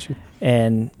own statue.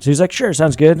 And so he's like, sure,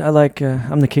 sounds good.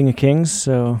 I'm the king of kings,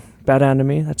 so bow down to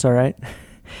me. That's all right.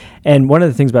 And one of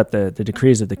the things about the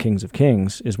decrees of the kings of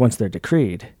kings is once they're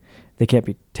decreed, they can't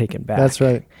be taken back. That's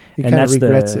right. He and kind of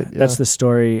regrets it. Yeah. That's the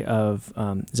story of,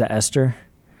 is that Esther?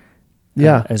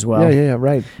 As well. Yeah,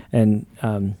 right. And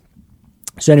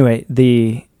so anyway,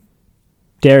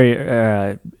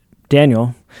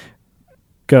 Daniel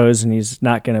goes and he's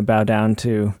not going to bow down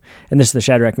to, and this is the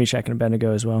Shadrach, Meshach, and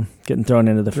Abednego as well, getting thrown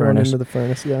into the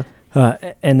furnace. Yeah.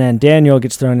 And then Daniel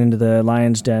gets thrown into the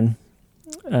lion's den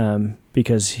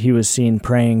because he was seen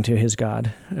praying to his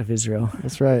God of Israel.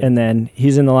 That's right. And then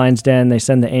he's in the lion's den. They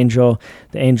send the angel.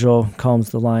 The angel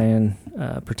calms the lion,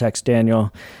 protects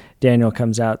Daniel. Daniel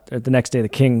comes out. The next day, the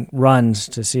king runs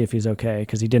to see if he's okay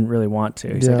because he didn't really want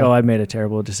to. He's like, oh, I made a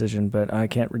terrible decision, but I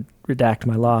can't redact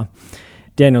my law.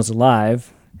 Daniel's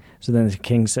alive. So then the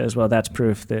king says, well, that's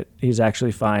proof that he's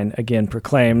actually fine. Again,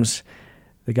 proclaims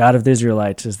the God of the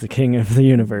Israelites is the king of the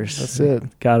universe. That's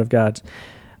it. God of gods.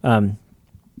 And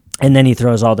then he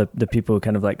throws all the people who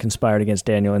kind of like conspired against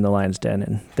Daniel in the lion's den,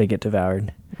 and they get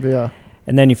devoured. Yeah.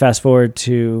 And then you fast forward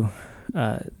to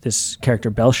this character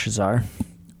Belshazzar,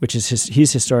 which is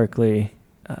he's historically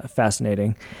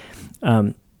fascinating.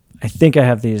 I think I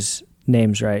have these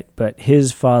names right, but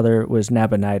his father was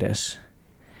Nabonidus,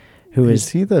 who is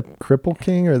he the cripple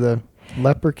king or the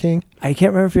leper king? I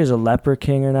can't remember if he was a leper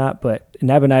king or not, but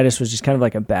Nabonidus was just kind of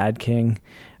like a bad king.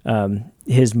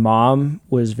 His mom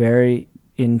was very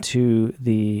into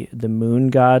the moon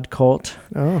god cult.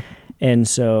 Oh. And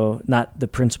so not the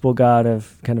principal god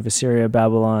of kind of Assyria,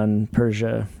 Babylon,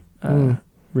 Persia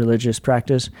religious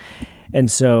practice. And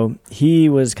so he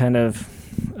was kind of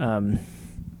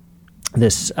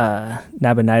this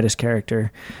Nabonidus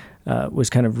character was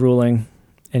kind of ruling.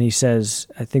 And he says,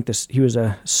 I think he was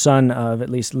a son of at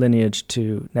least lineage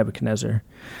to Nebuchadnezzar.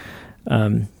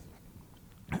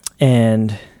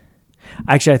 And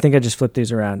actually, I think I just flipped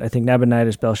these around. I think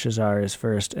Nabonidus Belshazzar is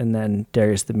first, and then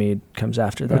Darius the Mede comes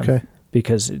after them. Okay.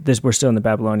 Because we're still in the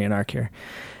Babylonian arc here.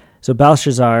 So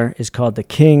Belshazzar is called the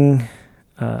king,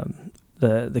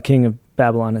 the king of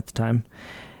Babylon at the time.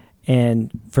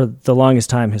 And for the longest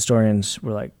time, historians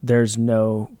were like, there's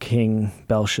no King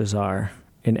Belshazzar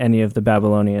in any of the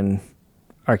Babylonian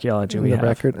archaeology we have.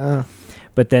 Record. Oh.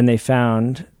 But then they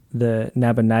found the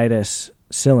Nabonidus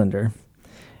cylinder.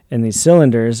 And these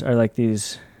cylinders are like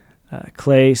these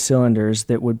clay cylinders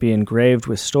that would be engraved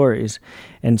with stories.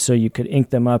 And so you could ink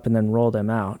them up and then roll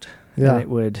them out. Yeah.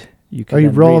 And you you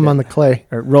roll them on the clay.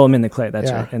 Or roll them in the clay,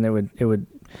 that's right. And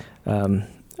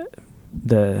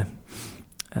the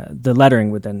lettering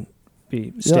would then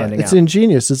be standing out. It's out.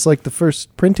 ingenious. It's like the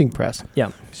first printing press.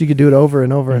 Yeah. So you could do it over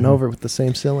and over and over with the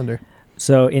same cylinder.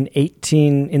 So in the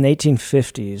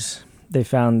 1850s, they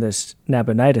found this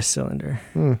Nabonidus cylinder.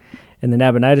 And the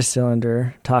Nabonidus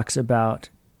cylinder talks about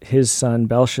his son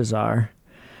Belshazzar,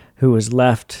 who was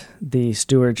left the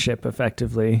stewardship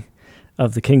effectively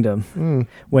of the kingdom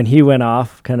when he went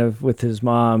off kind of with his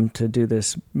mom to do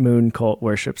this moon cult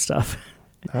worship stuff.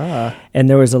 And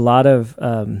there was a lot of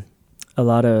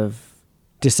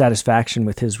dissatisfaction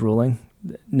with his ruling,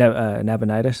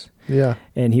 Nabonidus. Yeah.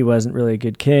 And he wasn't really a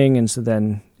good king. And so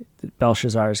then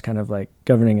Belshazzar is kind of like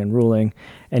governing and ruling,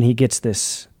 and he gets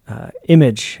this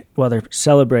image while they're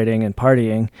celebrating and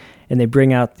partying, and they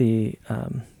bring out the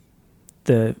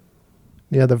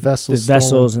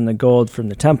vessels and the gold from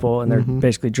the temple, and they're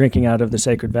basically drinking out of the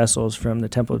sacred vessels from the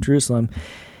Temple of Jerusalem.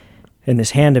 And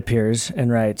this hand appears and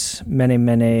writes Mene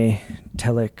Mene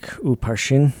Tekel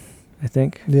Uparshin, I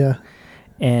think. Yeah.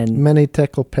 And Mene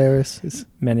Tekel Paris.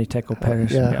 Mene Tekel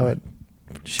Paris. How it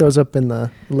shows up in the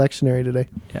lectionary today.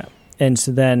 Yeah. And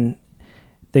so then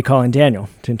they call in Daniel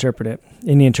to interpret it.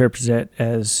 And he interprets it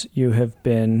as you have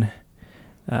been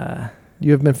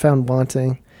found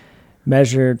wanting.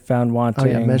 Measured, found wanting.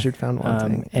 Oh yeah, measured, found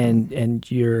wanting.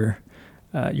 And your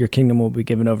kingdom will be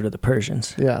given over to the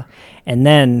Persians. Yeah. And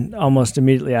then almost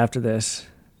immediately after this,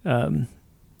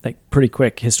 like pretty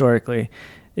quick historically,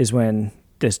 is when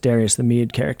this Darius the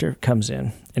Mede character comes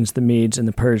in. And it's the Medes and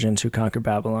the Persians who conquer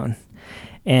Babylon.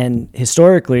 And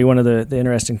historically, one of the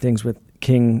interesting things with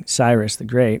King Cyrus the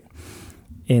Great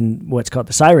in what's called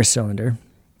the Cyrus cylinder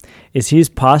is he's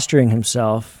posturing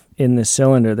himself in this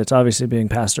cylinder that's obviously being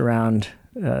passed around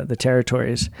the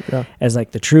territories Yeah. as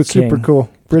like the true king. Super cool.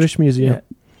 British Museum. Yeah,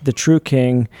 the true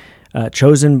king,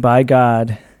 chosen by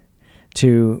God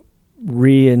to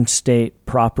reinstate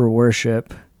proper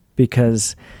worship,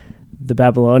 because the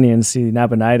Babylonians see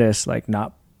Nabonidus like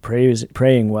not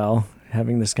praying well,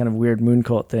 having this kind of weird moon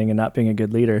cult thing and not being a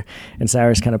good leader. And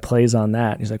Cyrus kind of plays on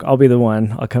that. He's like, I'll be the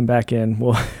one. I'll come back in.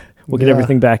 We'll get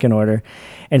everything back in order.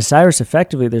 And Cyrus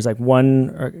effectively, there's like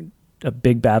a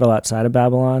big battle outside of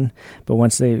Babylon, but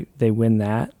once they win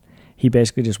that, he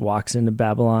basically just walks into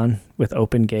Babylon with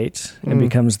open gates and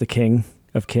becomes the king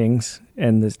of kings,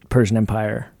 and the Persian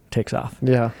Empire takes off.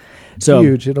 Yeah. So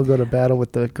huge. It'll go to battle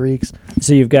with the Greeks.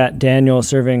 So you've got Daniel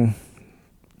serving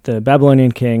the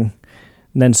Babylonian king,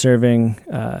 and then serving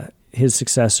his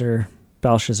successor,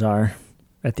 Belshazzar,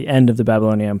 at the end of the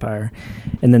Babylonian Empire,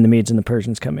 and then the Medes and the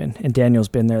Persians come in, and Daniel's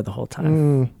been there the whole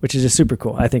time, which is just super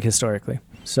cool, I think, historically.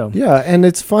 So yeah, and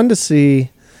it's fun to see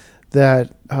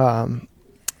that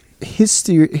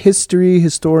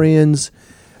historians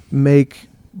make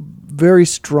very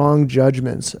strong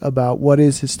judgments about what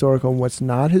is historical and what's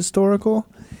not historical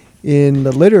in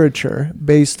the literature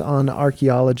based on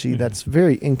archaeology that's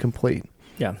very incomplete.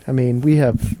 Yeah. I mean, we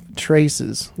have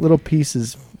traces, little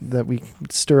pieces that we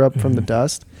stir up from the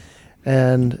dust.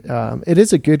 And it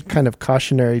is a good kind of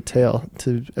cautionary tale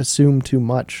to assume too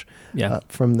much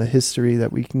from the history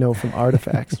that we know from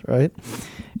artifacts, right?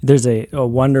 There's a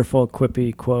wonderful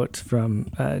quippy quote from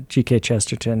G.K.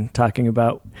 Chesterton talking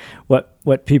about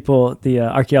what people, the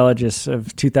archaeologists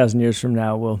of 2,000 years from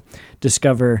now, will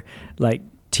discover, like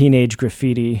teenage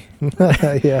graffiti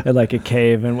at like a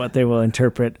cave, and what they will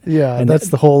interpret. Yeah, and that's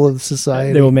the whole of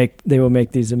society. They will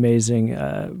make these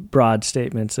amazing broad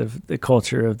statements of the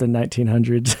culture of the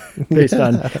 1900s based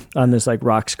on this like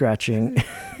rock scratching.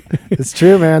 It's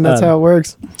true, man. That's how it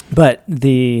works. But so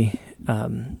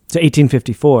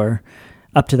 1854,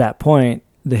 up to that point,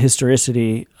 the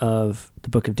historicity of the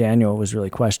Book of Daniel was really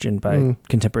questioned by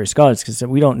contemporary scholars, because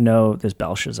we don't know this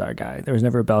Belshazzar guy. There was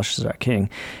never a Belshazzar king.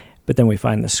 But then we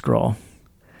find the scroll,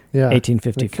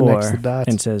 1854,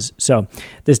 and says, so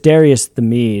this Darius the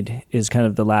Mede is kind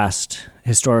of the last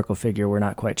historical figure. We're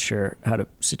not quite sure how to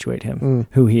situate him,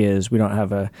 who he is. We don't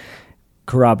have a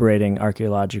corroborating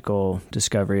archaeological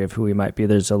discovery of who he might be.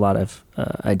 There's a lot of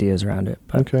ideas around it.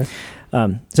 But, so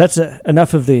that's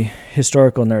enough of the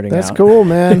historical nerding out. That's cool,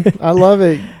 man. I love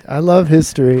it. I love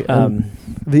history.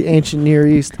 The ancient Near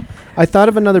East. I thought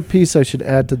of another piece I should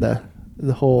add to the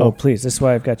whole. Oh, please. This is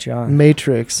why I've got you on.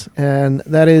 Matrix. And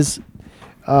that is,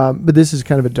 but this is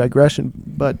kind of a digression.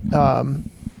 But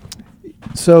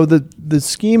so the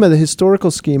schema, the historical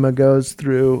schema goes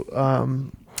through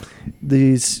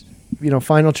these,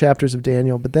 final chapters of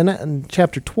Daniel. But then in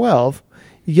chapter 12,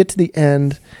 you get to the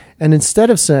end, and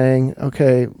instead of saying,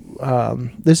 okay,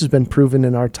 this has been proven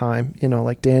in our time,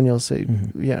 like Daniel say,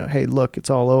 hey, look,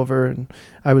 it's all over, and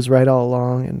I was right all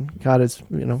along, and God has,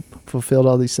 fulfilled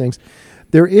all these things.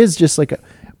 There is just like a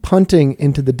punting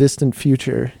into the distant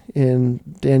future in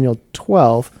Daniel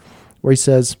 12, where he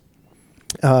says,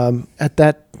 at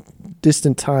that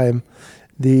distant time,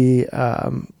 the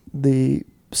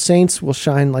saints will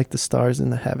shine like the stars in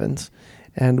the heavens,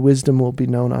 and wisdom will be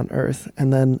known on earth.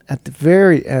 And then at the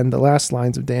very end, the last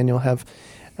lines of Daniel have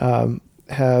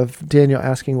Daniel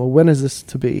asking, well, when is this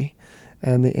to be?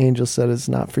 And the angel said, it's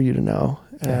not for you to know.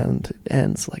 And it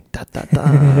ends like,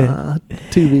 to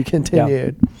be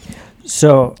continued. Yeah.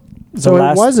 So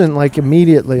it wasn't like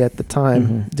immediately at the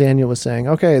time Daniel was saying,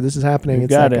 okay, this is happening.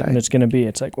 You've got it, and it's going to be.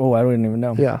 It's like, oh, I don't even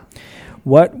know. Yeah.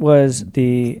 What was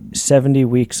the 70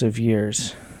 weeks of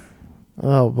years?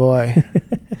 Oh, boy.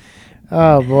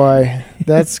 Oh, boy.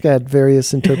 That's got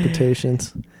various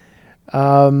interpretations.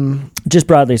 Just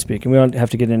broadly speaking, we don't have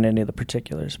to get into any of the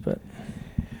particulars, but...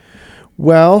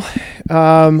 Well,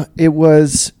 it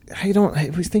was, I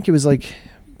think it was like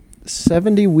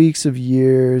 70 weeks of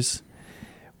years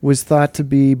was thought to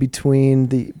be between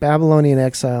the Babylonian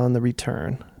exile and the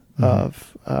return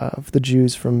of the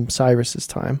Jews from Cyrus's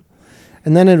time.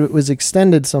 And then it was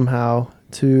extended somehow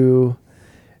to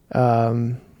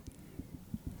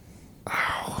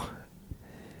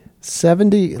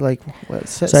 70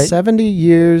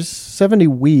 years, 70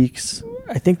 weeks.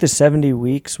 I think the 70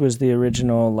 weeks was the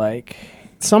original,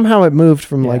 somehow it moved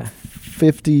from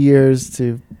 50 years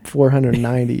to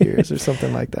 490 years or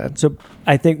something like that. So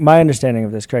I think my understanding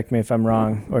of this, correct me if I'm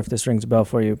wrong or if this rings a bell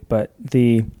for you, but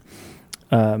the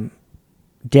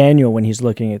Daniel, when he's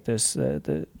looking at this,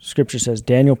 the scripture says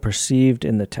Daniel perceived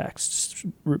in the texts,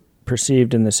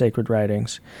 perceived in the sacred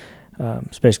writings.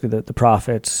 It's basically the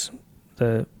prophets,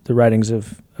 the writings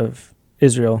of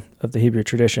Israel, of the Hebrew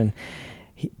tradition.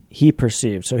 he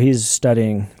perceived. So he's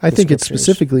studying. I the think it's scriptures.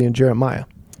 specifically in Jeremiah.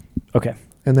 Okay.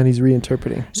 And then he's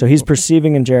reinterpreting. So he's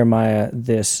perceiving in Jeremiah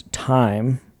this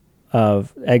time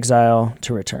of exile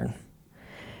to return.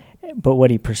 But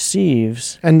what he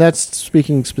perceives... And that's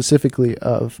speaking specifically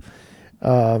of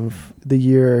the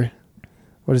year,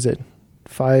 what is it,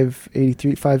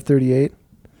 583, 538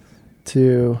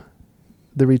 to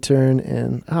the return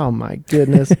in, oh my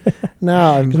goodness.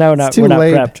 Now we're not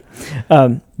late.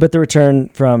 prepped. But the return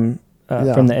from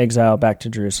the exile back to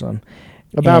Jerusalem.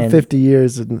 About 50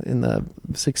 years in the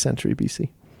 6th century BC.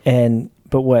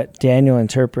 But what Daniel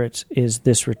interprets is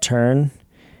this return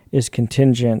is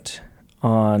contingent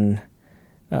on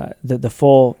the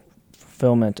full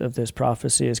fulfillment of this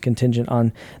prophecy is contingent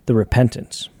on the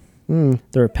repentance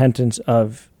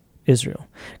of Israel.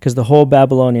 Because the whole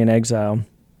Babylonian exile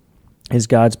is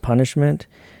God's punishment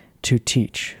to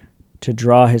teach, to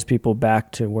draw his people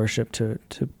back to worship, to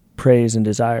praise and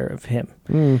desire of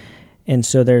him. And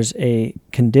so there's a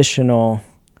conditional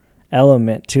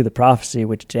element to the prophecy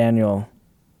which Daniel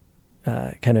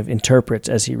kind of interprets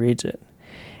as he reads it.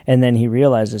 And then he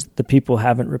realizes the people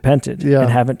haven't repented and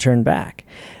haven't turned back.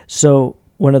 So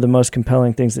one of the most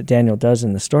compelling things that Daniel does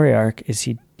in the story arc is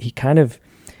he kind of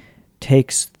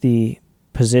takes the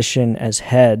position as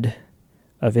head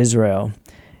of Israel,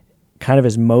 kind of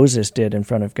as Moses did in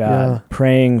front of God,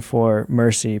 praying for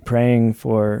mercy, praying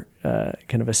for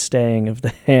kind of a staying of the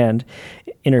hand,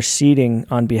 interceding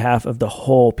on behalf of the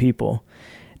whole people.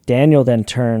 Daniel then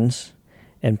turns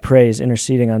and prays,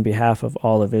 interceding on behalf of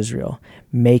all of Israel,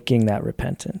 making that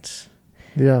repentance.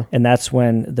 Yeah. And that's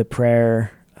when the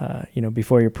prayer,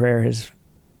 before your prayer has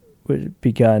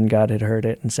begun, God had heard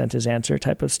it and sent his answer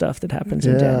type of stuff that happens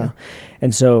in Daniel.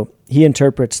 And so he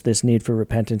interprets this need for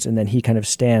repentance, and then he kind of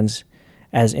stands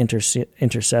as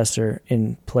intercessor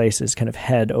in place as kind of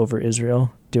head over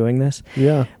Israel doing this.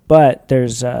 Yeah. But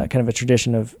there's kind of a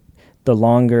tradition of the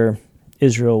longer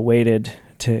Israel waited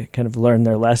to kind of learn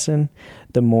their lesson,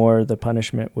 the more the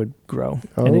punishment would grow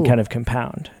and it kind of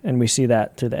compound. And we see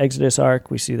that through the Exodus arc.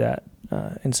 We see that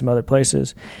in some other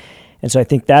places. And so I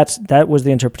think that was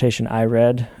the interpretation I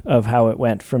read of how it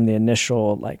went from the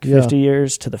initial 50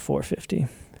 years to the 450.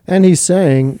 And he's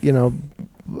saying,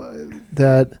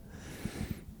 that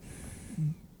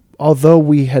although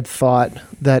we had thought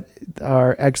that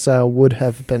our exile would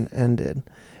have been ended,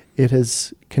 it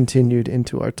has continued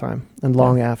into our time and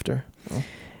long after.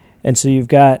 And so you've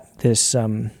got this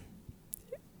kind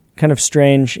of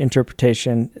strange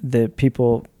interpretation. The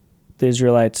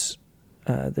Israelites,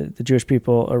 the Jewish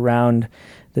people around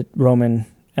the Roman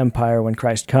Empire when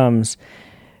Christ comes,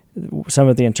 some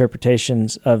of the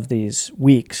interpretations of these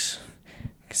weeks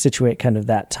situate kind of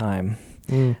that time.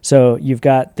 So you've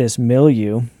got this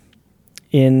milieu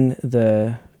in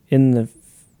the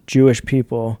Jewish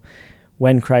people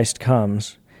when Christ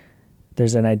comes.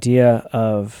 There's an idea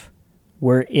of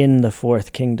we're in the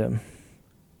fourth kingdom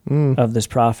of this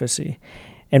prophecy,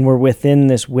 and we're within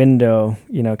this window,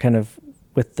 kind of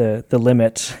with the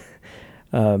limits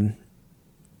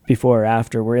before or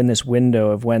after. We're in this window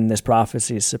of when this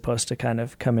prophecy is supposed to kind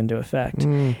of come into effect,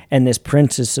 and this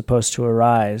prince is supposed to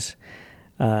arise,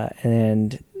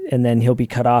 and then he'll be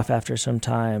cut off after some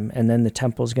time, and then the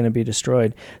temple is going to be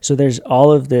destroyed. So there's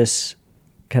all of this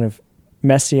kind of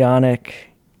messianic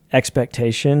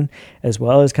expectation, as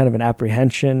well as kind of an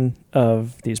apprehension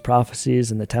of these prophecies,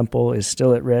 and the temple is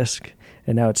still at risk,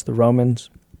 and now it's the Romans,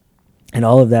 and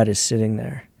all of that is sitting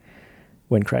there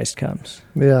when Christ comes.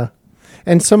 Yeah.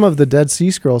 And some of the Dead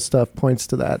Sea Scroll stuff points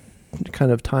to that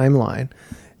kind of timeline.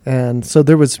 And so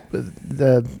there was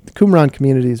the Qumran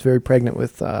community is very pregnant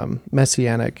with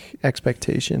messianic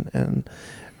expectation and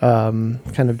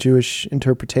kind of Jewish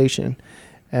interpretation.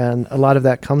 And a lot of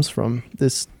that comes from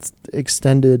this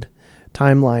extended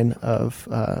timeline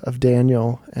of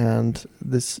Daniel and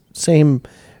this same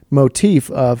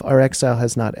motif of our exile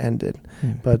has not ended,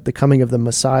 but the coming of the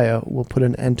Messiah will put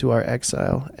an end to our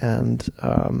exile and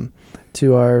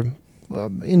to our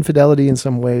infidelity in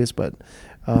some ways, but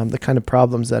the kind of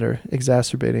problems that are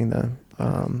exacerbating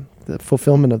the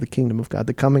fulfillment of the kingdom of God,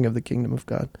 the coming of the kingdom of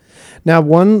God. Now,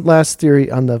 one last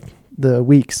theory on the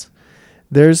weeks.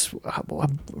 There's a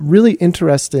really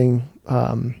interesting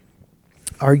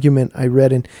argument I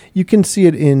read, and you can see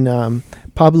it in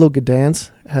Pablo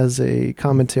Gadanz has a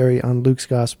commentary on Luke's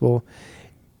Gospel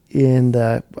in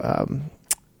the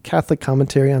Catholic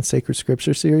Commentary on Sacred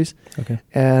Scripture series. Okay.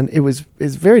 And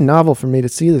it's very novel for me to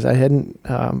see this. I hadn't,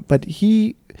 but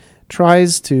he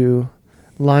tries to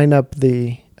line up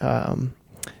the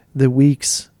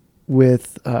weeks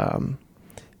with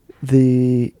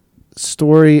the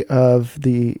story of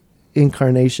the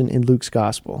incarnation in Luke's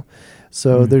gospel.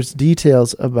 So there's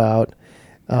details about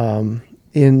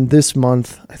in this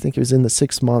month, I think it was in the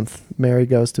 6th month, Mary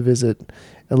goes to visit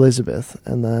Elizabeth,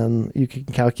 and then you can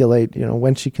calculate,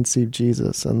 when she conceived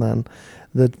Jesus, and then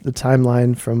the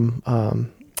timeline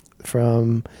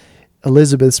from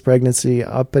Elizabeth's pregnancy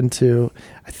up into,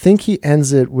 I think he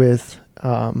ends it with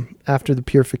after the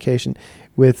purification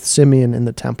with Simeon in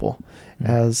the temple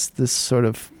as this sort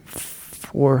of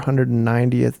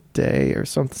 490th day or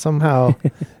somehow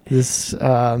this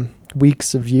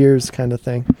weeks of years kind of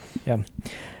thing. Yeah.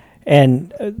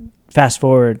 And fast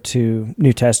forward to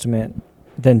New Testament,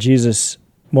 then Jesus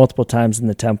multiple times in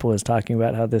the temple is talking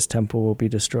about how this temple will be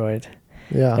destroyed.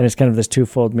 Yeah. And it's kind of this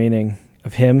twofold meaning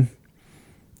of him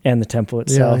and the temple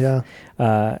itself. Yeah.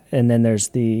 And then there's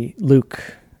the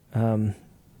Luke,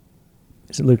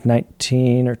 is it Luke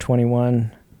 19 or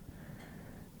 21?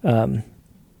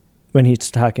 When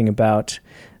he's talking about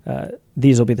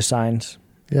these will be the signs.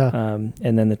 Yeah.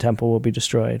 And then the temple will be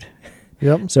destroyed.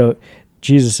 Yep. So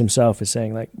Jesus himself is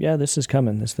saying like, yeah, this is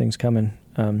coming. This thing's coming.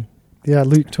 Yeah,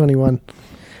 Luke 21.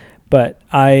 But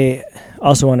I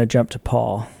also want to jump to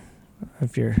Paul.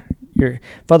 If your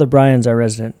Father Brian's our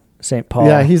resident St. Paul.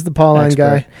 Yeah, he's the Pauline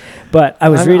guy. But I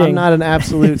was reading. I'm not an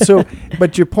absolute. So,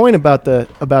 but your point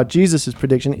about Jesus's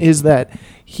prediction is that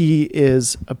he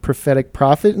is a prophetic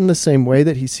prophet in the same way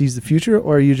that he sees the future,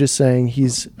 or are you just saying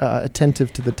he's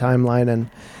attentive to the timeline and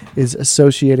is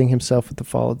associating himself with the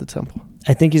fall of the temple?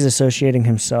 I think he's associating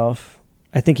himself.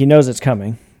 I think he knows it's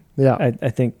coming. Yeah, I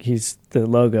think he's the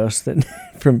Logos that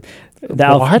from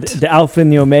the Alpha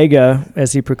and the Omega,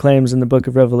 as he proclaims in the book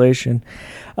of Revelation.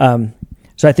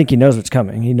 So I think he knows what's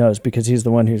coming. He knows because he's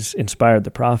the one who's inspired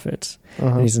the prophets.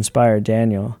 And he's inspired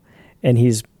Daniel, and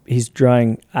he's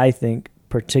drawing, I think,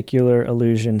 particular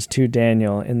allusions to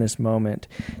Daniel in this moment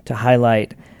to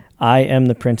highlight, I am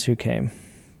the Prince who came.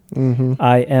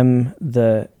 I am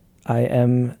the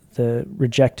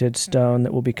rejected stone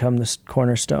that will become the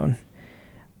cornerstone,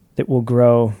 that will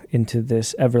grow into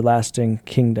this everlasting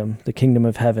kingdom, the kingdom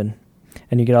of heaven.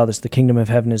 And you get all this, the kingdom of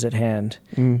heaven is at hand.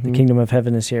 The kingdom of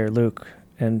heaven is here. Luke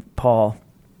and Paul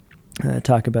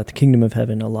talk about the kingdom of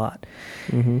heaven a lot.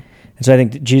 And so I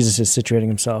think that Jesus is situating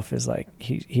himself as like,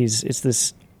 it's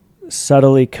this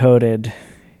subtly coded,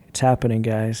 it's happening,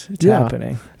 guys. It's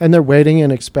happening. And they're waiting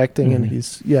and expecting, and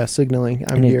he's signaling,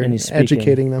 I'm here, and he's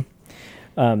educating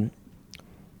them.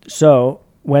 So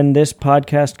when this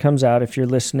podcast comes out, if you're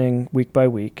listening week by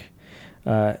week,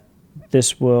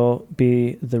 this will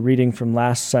be the reading from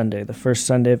last Sunday, the first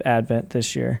Sunday of Advent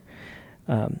this year.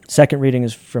 Second reading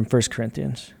is from 1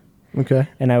 Corinthians. Okay.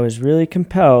 And I was really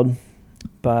compelled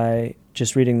by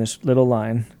just reading this little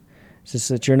line. It says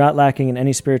that you're not lacking in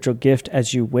any spiritual gift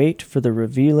as you wait for the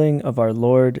revealing of our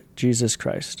Lord Jesus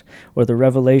Christ, or the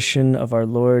revelation of our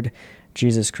Lord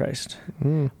Jesus Christ.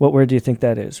 What word do you think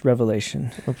that is?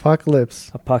 Revelation.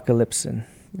 Apocalypse. Apocalypsin.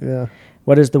 Yeah.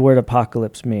 What does the word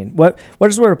apocalypse mean? What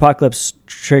does the word apocalypse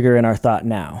trigger in our thought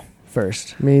now?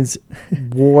 First, it means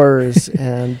wars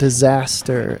and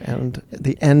disaster and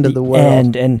the end of the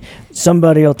world. And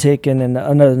somebody will take in and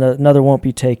another won't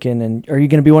be taken. And are you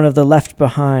going to be one of the left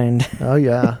behind? Oh,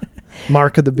 yeah.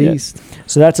 Mark of the beast. Yeah.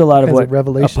 So that's a lot of what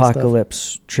Revelation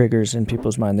apocalypse triggers in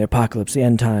people's mind. The apocalypse, the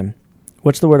end time.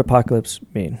 What's the word apocalypse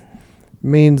mean? It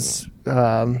means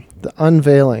the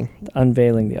unveiling. The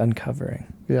unveiling, the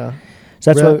uncovering. Yeah.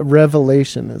 So that's what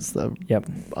revelation is the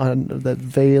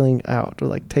veiling out, or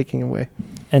like taking away.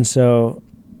 And so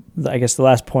I guess the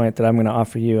last point that I'm going to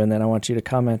offer you, and then I want you to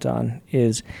comment on,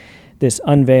 is this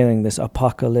unveiling, this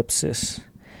apocalypsis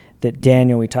that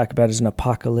Daniel, we talk about as an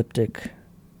apocalyptic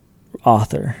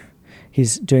author.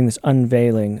 He's doing this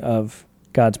unveiling of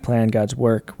God's plan, God's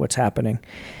work, what's happening.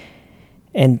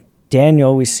 And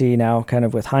Daniel, we see now kind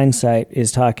of with hindsight,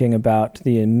 is talking about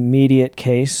the immediate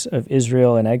case of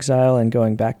Israel in exile and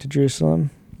going back to Jerusalem,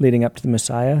 leading up to the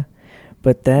Messiah,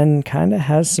 but then kind of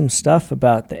has some stuff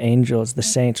about the angels, the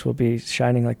saints will be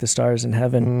shining like the stars in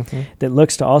heaven, that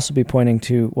looks to also be pointing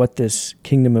to what this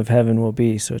kingdom of heaven will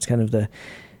be. So it's kind of the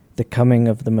coming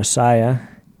of the Messiah,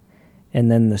 and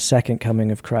then the second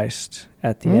coming of Christ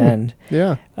at the end.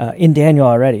 Yeah. In Daniel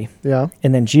already. Yeah.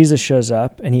 And then Jesus shows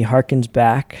up and he hearkens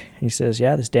back and he says,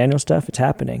 yeah, this Daniel stuff, it's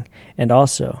happening. And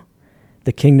also,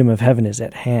 the kingdom of heaven is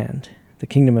at hand. The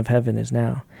kingdom of heaven is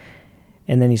now.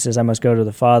 And then he says, I must go to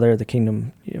the Father. The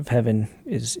kingdom of heaven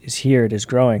is here. It is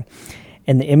growing.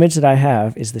 And the image that I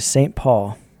have is the St.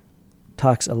 Paul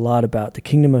talks a lot about the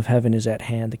kingdom of heaven is at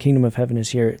hand. The kingdom of heaven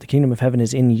is here. The kingdom of heaven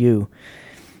is in you.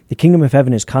 the kingdom of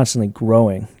heaven is constantly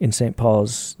growing in St.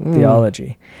 Paul's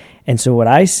theology. And so what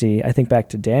I see, I think back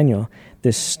to Daniel,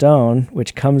 this stone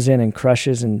which comes in and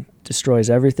crushes and destroys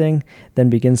everything, then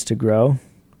begins to grow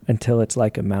until it's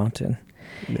like a mountain.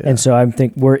 Yeah. And so I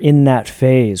think we're in that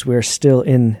phase. We're still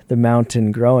in the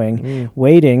mountain growing,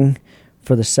 waiting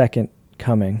for the second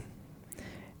coming.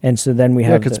 And so then we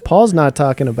have... because Paul's not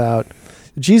talking about...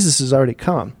 Jesus has already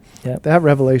come. Yep. That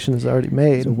revelation is already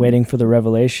made. So waiting for the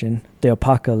revelation, the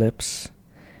apocalypse,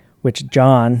 which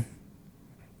John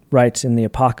writes in the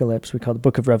Apocalypse, we call the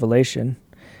book of Revelation,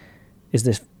 is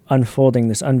this unfolding,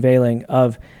 this unveiling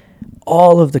of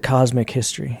all of the cosmic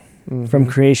history. From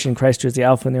creation, Christ is the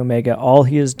Alpha and the Omega. All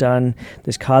he has done,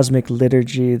 this cosmic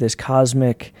liturgy, this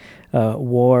cosmic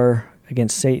war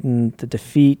against Satan, the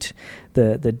defeat,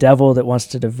 the devil that wants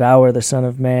to devour the Son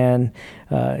of Man.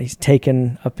 He's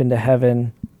taken up into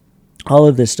heaven. All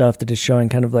of this stuff that is showing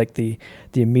kind of like the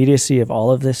immediacy of all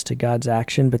of this to God's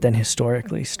action, but then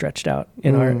historically stretched out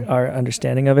in our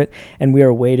understanding of it. And we are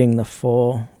awaiting the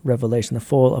full revelation, the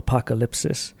full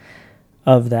apocalypsis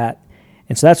of that.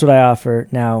 And so that's what I offer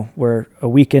now. We're a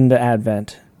week into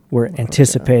Advent. We're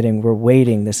anticipating, we're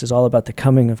waiting. This is all about the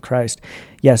coming of Christ.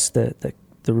 Yes, the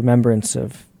remembrance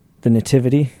of the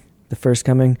nativity, the first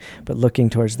coming, but looking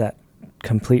towards that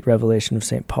complete revelation of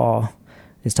St. Paul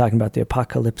is talking about the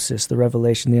apocalypsis, the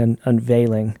revelation, the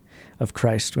unveiling of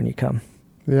Christ when you come.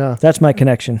 Yeah. That's my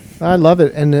connection. I love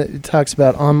it. And it talks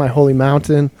about on my holy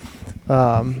mountain.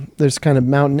 There's kind of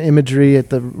mountain imagery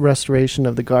at the restoration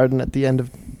of the garden at the end of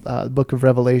the book of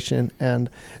Revelation, and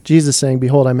Jesus saying,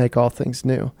 "Behold, I make all things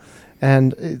new."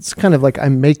 And it's kind of like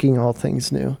I'm making all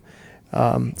things new.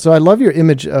 So I love your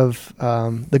image of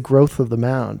the growth of the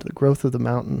mound, the growth of the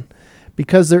mountain,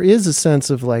 because there is a sense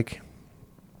of like,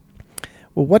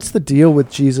 well, what's the deal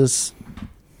with Jesus?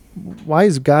 Why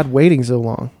is God waiting so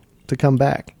long to come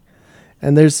back?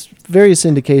 And there's various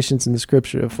indications in the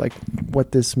scripture of like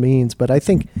what this means, but I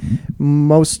think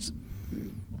most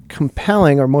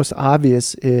compelling or most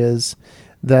obvious is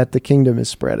that the kingdom is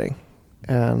spreading,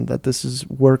 and that this is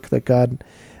work that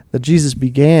Jesus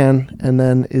began and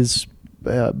then is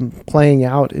playing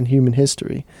out in human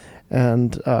history,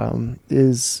 and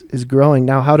is growing.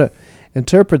 Now, how to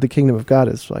interpret the kingdom of God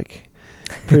is like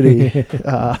pretty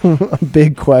a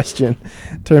big question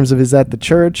in terms of, is that the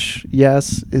church?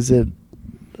 Yes. Is it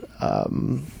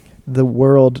the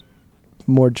world?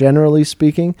 More generally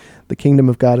speaking, the kingdom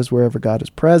of God is wherever God is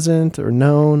present or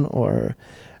known or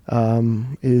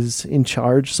is in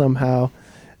charge somehow.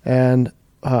 And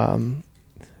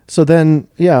so then,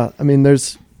 I mean,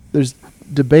 there's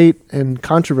debate and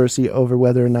controversy over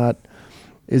whether or not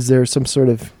is there some sort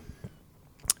of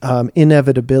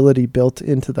inevitability built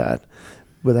into that,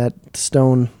 with that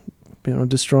stone,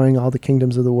 destroying all the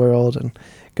kingdoms of the world, and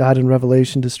God in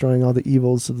Revelation destroying all the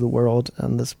evils of the world,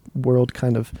 and this world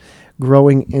kind of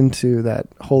growing into that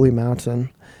holy mountain.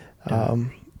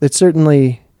 It's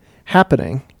certainly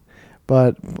happening,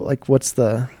 but like, what's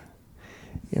the,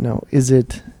 is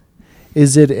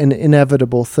it an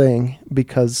inevitable thing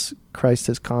because Christ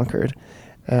has conquered?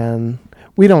 And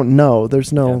we don't know.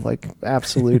 There's no like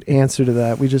absolute answer to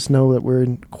that. We just know that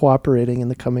we're cooperating in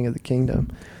the coming of the kingdom.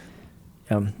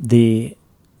 The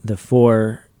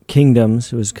four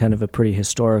kingdoms was kind of a pretty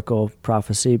historical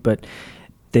prophecy, but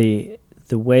the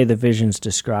way the vision's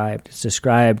described, it's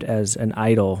described as an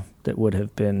idol that would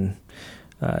have been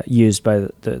used by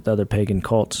the other pagan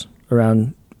cults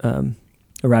around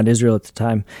Israel at the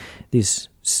time. These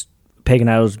pagan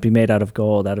idols would be made out of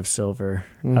gold, out of silver,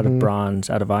 out of bronze,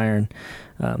 out of iron,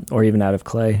 or even out of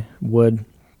clay, wood.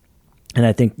 And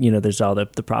I think, there's all the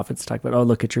prophets talk about, oh,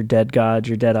 look at your dead gods,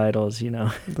 your dead idols,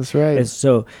 That's right. And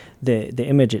so the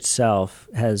image itself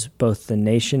has both the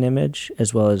nation image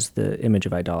as well as the image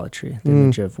of idolatry, the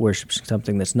image of worshiping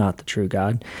something that's not the true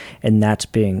God. And that's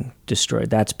being destroyed.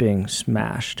 That's being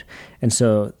smashed. And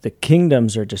so the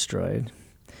kingdoms are destroyed,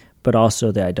 but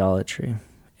also the idolatry.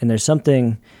 And there's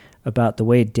something about the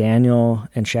way Daniel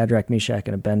and Shadrach, Meshach,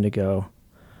 and Abednego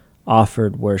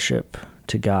offered worship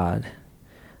to God.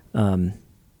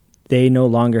 They no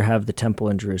longer have the temple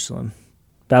in Jerusalem.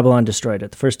 Babylon destroyed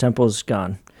it. The first temple is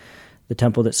gone. The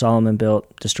temple that Solomon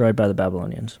built, destroyed by the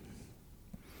Babylonians.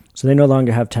 So they no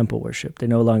longer have temple worship. They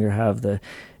no longer have the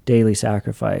daily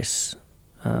sacrifice,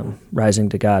 rising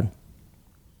to God.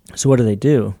 So what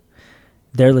do?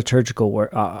 Their liturgical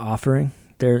offering,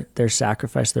 their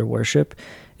sacrifice, their worship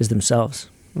is themselves.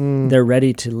 They're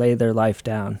ready to lay their life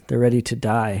down. They're ready to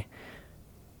die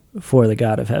for the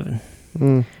God of heaven.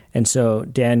 And so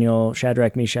Daniel,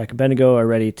 Shadrach, Meshach, and Abednego are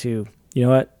ready to, you know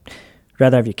what,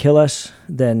 rather have you kill us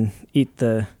than eat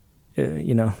the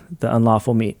the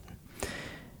unlawful meat.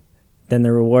 Then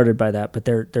they're rewarded by that, but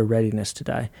their readiness to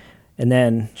die. And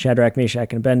then Shadrach,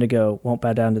 Meshach, and Abednego won't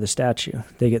bow down to the statue.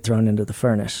 They get thrown into the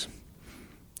furnace.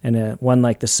 And one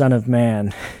like the Son of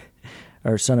Man,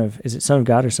 or is it Son of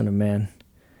God or Son of Man?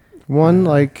 One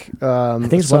like I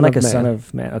think it's one like a Son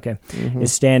of Man. Okay,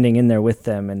 is standing in there with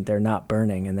them, and they're not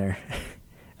burning, and they're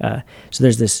so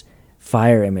there's this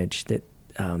fire image that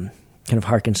kind of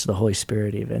harkens to the Holy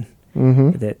Spirit, even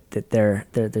that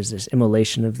there's this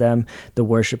immolation of them, the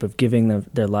worship of giving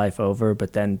their life over,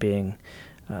 but then being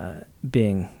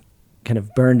kind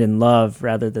of burned in love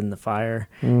rather than the fire,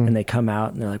 and they come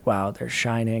out and they're like, wow, they're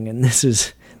shining, and this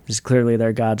is clearly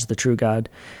their God's the true God.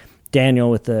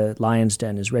 Daniel with the lion's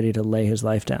den is ready to lay his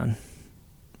life down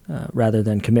rather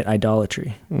than commit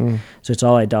idolatry. So it's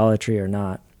all idolatry or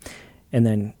not. And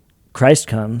then Christ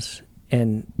comes,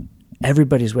 and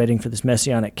everybody's waiting for this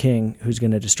messianic king who's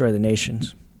going to destroy the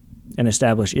nations and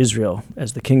establish Israel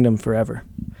as the kingdom forever.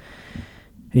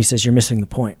 And he says, you're missing the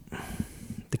point.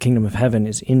 The kingdom of heaven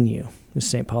is in you. This is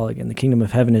St. Paul again. The kingdom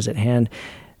of heaven is at hand.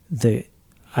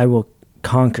 I will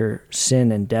conquer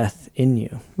sin and death in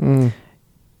you.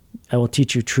 I will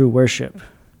teach you true worship,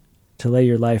 to lay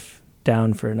your life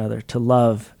down for another, to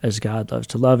love as God loves,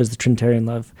 to love as the Trinitarian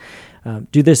love.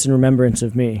 Do this in remembrance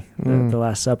of me, the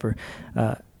Last Supper.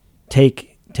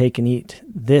 Take and eat.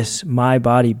 This, my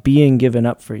body, being given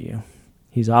up for you.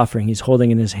 He's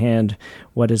holding in his hand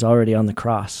what is already on the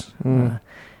cross.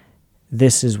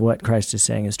 This is what Christ is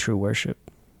saying is true worship.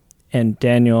 And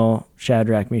Daniel,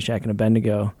 Shadrach, Meshach, and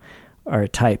Abednego are a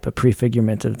type, a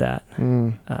prefigurement of that,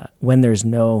 when there's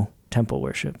no temple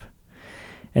worship.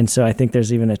 And so I think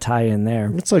there's even a tie in there.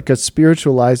 It's like a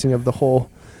spiritualizing of the whole,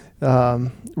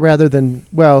 rather than,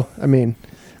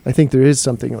 I think there is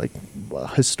something like a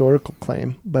historical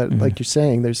claim, but like you're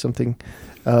saying, there's something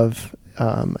of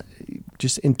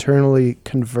just internally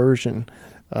conversion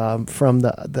from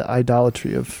the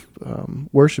idolatry of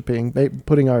worshiping,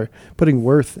 putting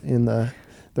worth in the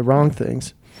wrong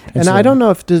things. And so, I don't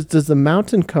know if does the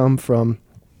mountain come from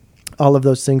all of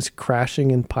those things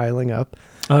crashing and piling up?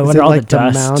 Oh, is it all like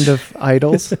the mound of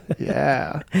idols?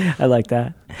 Yeah, I like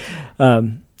that,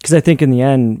 because I think in the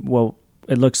end,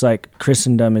 it looks like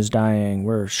Christendom is dying.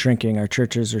 We're shrinking. Our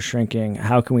churches are shrinking.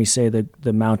 How can we say that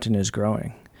the mountain is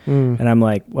growing? And I'm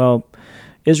like, well,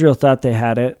 Israel thought they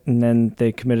had it, and then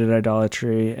they committed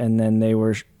idolatry, and then they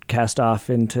were cast off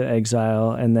into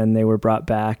exile, and then they were brought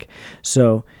back.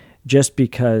 So just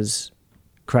because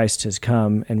Christ has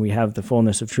come and we have the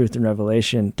fullness of truth and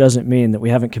revelation doesn't mean that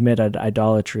we haven't committed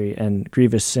idolatry and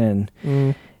grievous sin.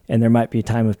 And there might be a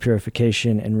time of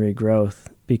purification and regrowth,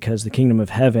 because the kingdom of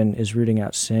heaven is rooting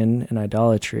out sin and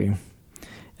idolatry.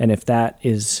 And if that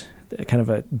is kind of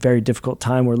a very difficult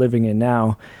time we're living in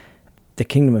now, the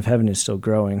kingdom of heaven is still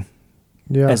growing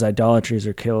as idolatries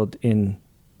are killed in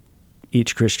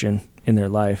each Christian in their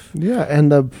life. Yeah,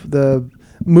 and the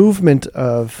movement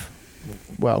of,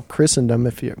 Christendom,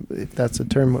 if that's a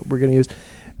term we're going to use,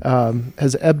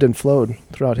 has ebbed and flowed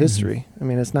throughout history. I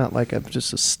mean, it's not like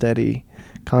just a steady,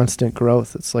 constant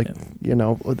growth. It's like,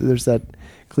 there's that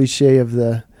cliche of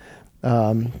the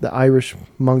Irish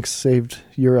monks saved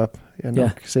Europe,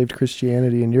 saved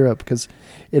Christianity in Europe, because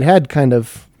it had kind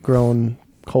of grown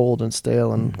cold and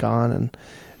stale and gone,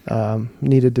 and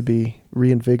needed to be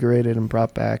reinvigorated and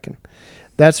brought back. And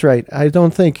that's right. I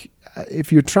don't think,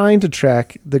 if you're trying to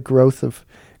track the growth of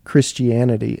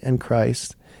Christianity and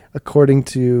Christ according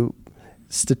to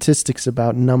statistics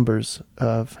about numbers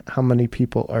of how many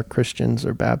people are Christians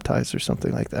or baptized or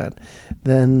something like that,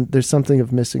 then there's something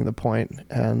of missing the point.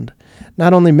 And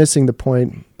not only missing the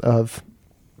point of,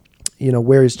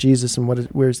 where is Jesus and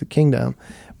where's the kingdom,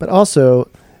 but also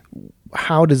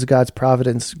how does God's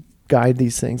providence guide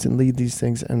these things and lead these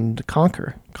things and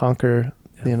conquer,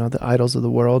 the idols of the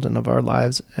world and of our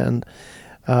lives, and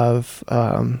of,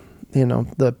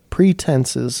 the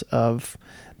pretenses of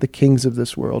the kings of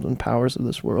this world and powers of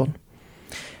this world.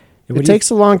 It takes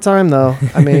a long time, though.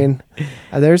 I mean,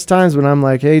 there's times when I'm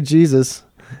like, hey, Jesus,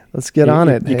 let's get on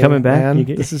it. You're coming back? Man,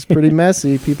 this is pretty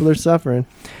messy. People are suffering.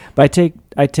 But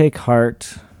I take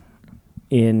heart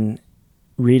in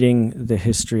reading the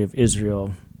history of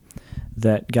Israel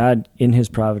that God, in his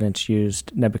providence,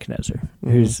 used Nebuchadnezzar,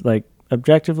 who's like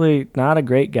objectively not a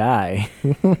great guy,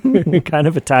 kind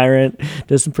of a tyrant,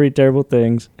 does some pretty terrible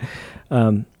things.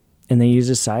 And they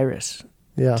uses Cyrus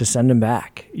to send him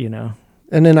back, And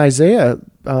in Isaiah,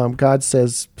 God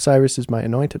says, Cyrus is my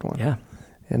anointed one. Yeah.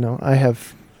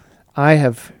 I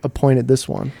have appointed this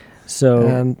one. So,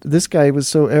 and this guy was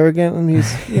so arrogant, and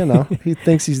he's, he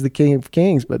thinks he's the king of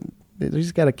kings, but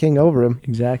He's got a king over him.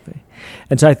 Exactly.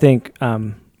 And so I think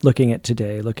looking at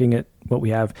today, looking at what we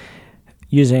have,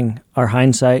 using our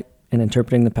hindsight and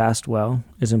interpreting the past well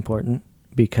is important,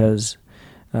 because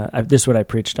this is what I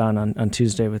preached on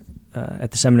Tuesday with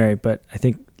at the seminary. But I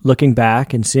think looking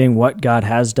back and seeing what God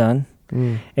has done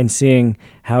and seeing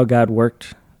how God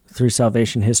worked through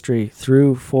salvation history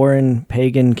through foreign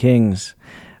pagan kings.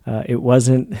 It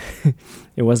wasn't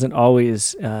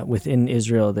always within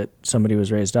Israel that somebody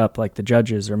was raised up, like the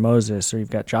judges or Moses, or you've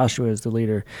got Joshua as the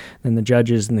leader, then the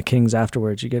judges and the kings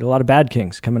afterwards. You get a lot of bad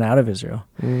kings coming out of Israel.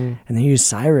 And they use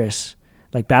Cyrus,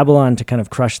 like Babylon, to kind of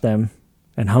crush them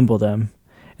and humble them,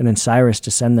 and then Cyrus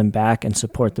to send them back and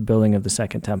support the building of the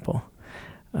second temple.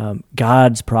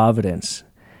 God's providence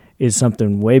is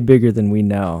something way bigger than we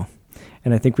know.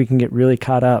 And I think we can get really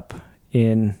caught up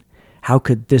in how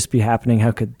could this be happening? How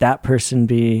could that person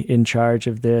be in charge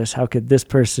of this? How could this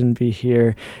person be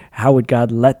here? How would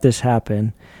God let this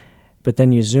happen? But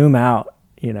then you zoom out,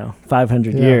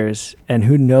 500 years, and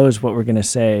who knows what we're going to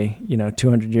say,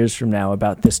 200 years from now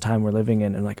about this time we're living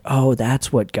in, and like, oh,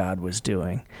 that's what God was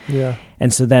doing. Yeah.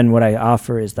 And so then what I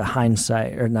offer is the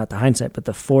hindsight, or not the hindsight, but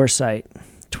the foresight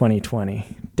 2020.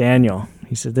 Daniel,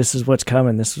 he said, this is what's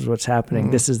coming. This is what's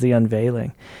happening. This is the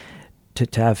unveiling. To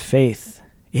have faith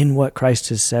in what Christ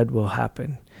has said will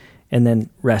happen, and then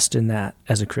rest in that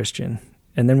as a Christian.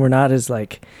 And then we're not as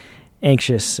like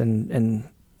anxious and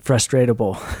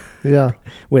frustratable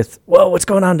with, whoa, what's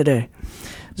going on today?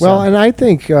 Well, and I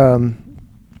think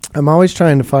I'm always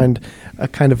trying to find a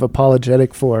kind of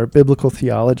apologetic for biblical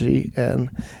theology. And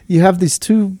you have these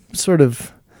two sort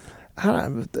of,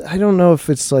 I don't know if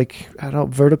it's like,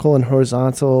 vertical and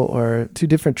horizontal, or two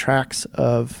different tracks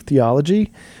of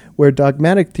theology, where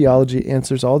dogmatic theology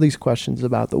answers all these questions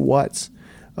about the what's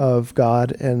of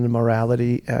God and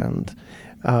morality, and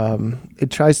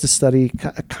it tries to study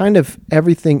kind of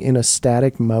everything in a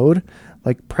static mode,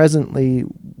 like presently,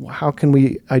 how can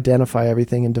we identify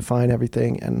everything and define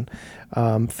everything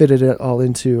and fit it all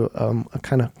into a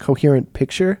kind of coherent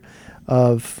picture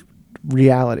of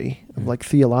reality, of like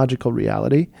theological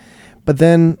reality. But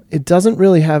then it doesn't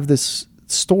really have this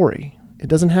story. It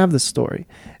doesn't have this story.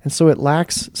 And so it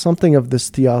lacks something of this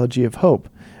theology of hope,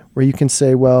 where you can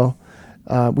say, well,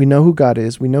 we know who God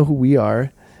is, we know who we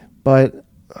are, but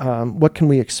what can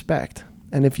we expect?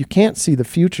 And if you can't see the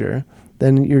future,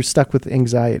 then you're stuck with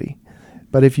anxiety.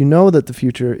 But if you know that the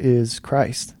future is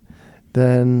Christ,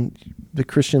 then the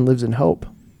Christian lives in hope.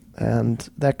 And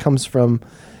that comes from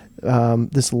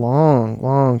this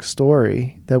long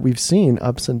story that we've seen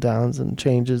ups and downs and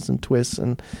changes and twists,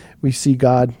 and we see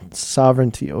God's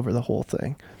sovereignty over the whole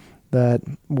thing. That,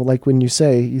 well, like when you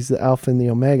say he's the Alpha and the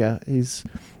Omega, he's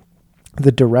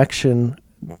the direction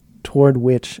toward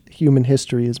which human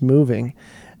history is moving,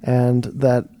 and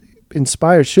that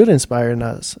should inspire in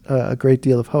us a great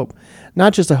deal of hope.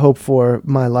 Not just a hope for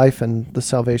my life and the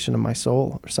salvation of my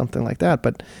soul or something like that,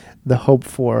 but the hope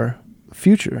for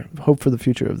hope for the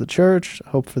future of the church,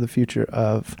 hope for the future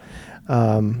of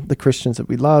the Christians that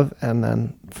we love, and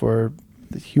then for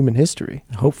the human history.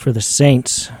 Hope for the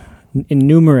saints, the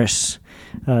innumerous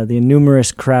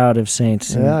crowd of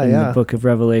saints in the book of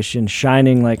Revelation,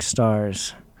 shining like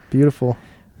stars. Beautiful.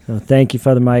 So thank you,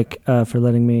 Father Mike, for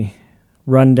letting me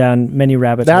run down many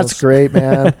rabbit holes. That's great,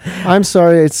 man. I'm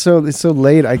sorry it's so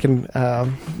late. I can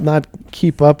not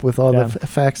keep up with all the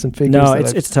facts and figures. No,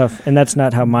 it's tough, and that's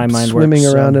not how my mind works. Swimming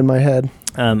around in my head.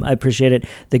 I appreciate it.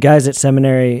 The guys at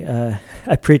seminary,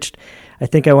 I preached. I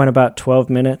think I went about 12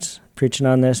 minutes preaching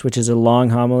on this, which is a long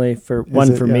homily for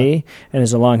me, and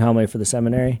is a long homily for the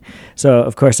seminary. So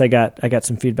of course I got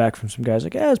some feedback from some guys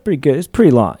like, it's pretty good. It's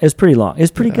pretty long. It's pretty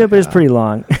good, but it's pretty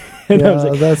long. And I was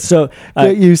like,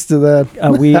 get used to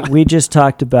that. we just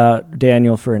talked about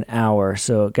Daniel for an hour.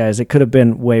 So guys, it could have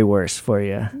been way worse for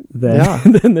you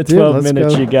than the 12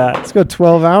 minutes you got. Let's go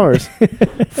 12 hours,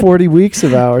 40 weeks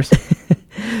of hours.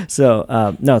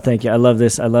 So no, thank you. I love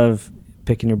this. I love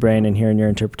picking your brain and hearing your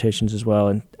interpretations as well.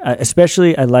 And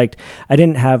especially I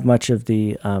didn't have much of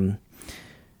the kind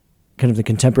of the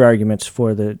contemporary arguments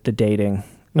for the dating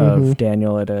of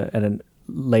Daniel at a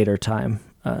later time.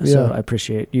 So I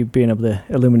appreciate you being able to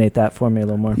illuminate that for me a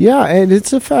little more. Yeah, and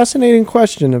it's a fascinating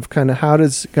question of kind of how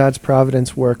does God's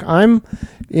providence work. I'm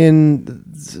in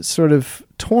sort of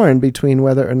torn between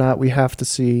whether or not we have to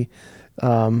see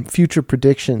future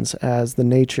predictions as the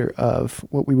nature of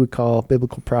what we would call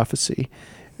biblical prophecy.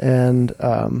 And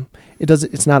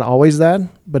it's not always that,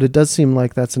 but it does seem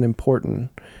like that's an important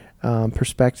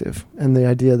perspective. And the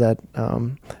idea that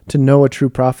to know a true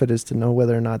prophet is to know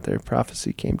whether or not their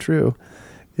prophecy came true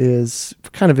is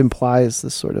kind of implies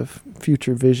this sort of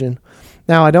future vision.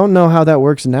 Now, I don't know how that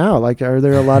works now. Like, are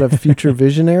there a lot of future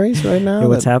visionaries right now? Yeah,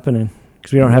 what's happening?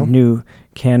 Because we don't have new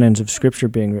canons of Scripture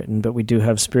being written, but we do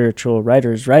have spiritual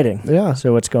writers writing. Yeah.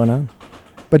 So what's going on?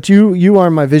 But you are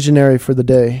my visionary for the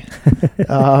day.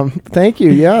 Thank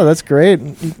you. Yeah, that's great.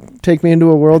 Take me into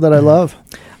a world that I love.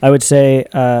 I would say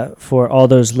for all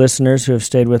those listeners who have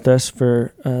stayed with us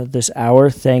for this hour,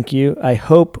 thank you.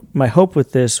 My hope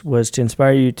with this was to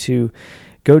inspire you to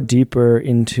go deeper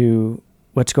into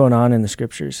what's going on in the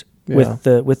Scriptures with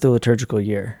the liturgical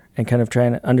year, and kind of try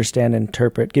and understand and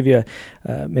interpret, give you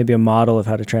maybe a model of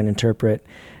how to try and interpret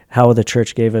how the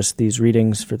church gave us these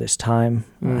readings for this time,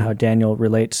 how Daniel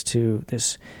relates to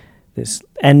this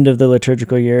end of the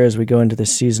liturgical year as we go into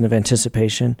this season of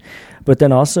anticipation, but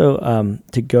then also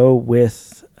to go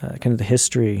with kind of the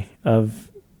history of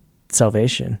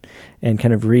salvation and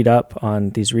kind of read up on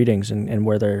these readings and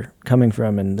where they're coming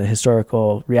from and the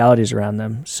historical realities around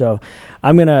them. So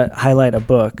I'm going to highlight a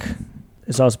book.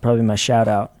 It's also probably my shout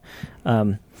out.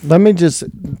 Let me just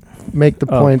make the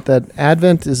point that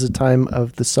Advent is a time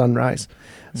of the sunrise.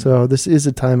 So this is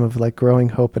a time of like growing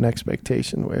hope and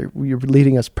expectation, where you're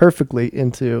leading us perfectly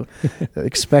into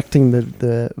expecting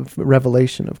the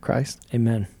revelation of Christ.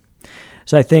 Amen.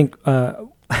 So I think I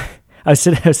was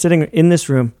sitting in this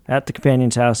room at the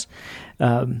companion's house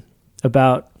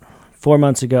about 4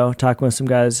 months ago, talking with some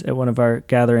guys at one of our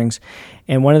gatherings,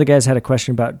 and one of the guys had a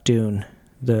question about Dune,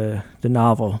 the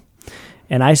novel.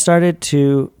 And I started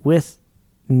to, with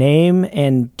name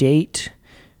and date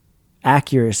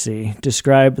accuracy,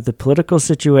 describe the political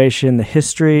situation, the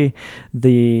history,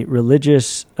 the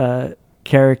religious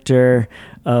character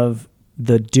of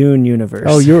the Dune universe.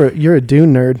 Oh, you're a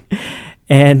Dune nerd.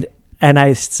 And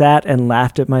I sat and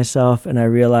laughed at myself, and I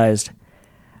realized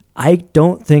I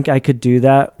don't think I could do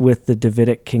that with the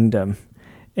Davidic kingdom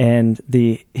and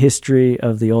the history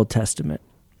of the Old Testament.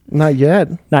 Not yet.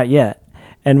 Not yet.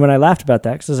 And when I laughed about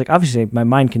that, because I was like, obviously my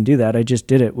mind can do that. I just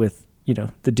did it with,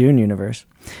 the Dune universe.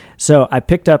 So I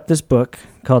picked up this book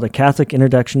called A Catholic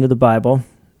Introduction to the Bible,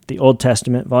 the Old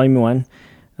Testament, Volume 1,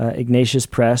 Ignatius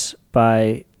Press,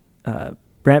 by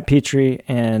Brant Petrie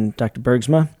and Dr.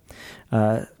 Bergsma,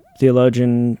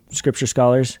 theologian, scripture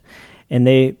scholars. And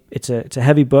it's a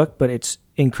heavy book, but it's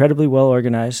incredibly well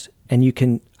organized. And we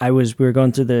were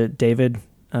going through the David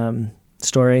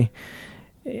story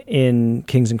in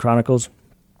Kings and Chronicles,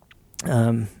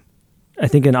 I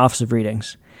think in Office of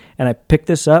Readings. And I picked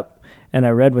this up and I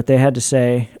read what they had to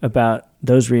say about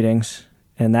those readings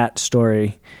and that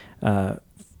story from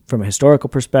a historical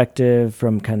perspective,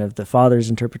 from kind of the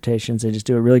Father's interpretations. They just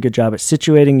do a really good job at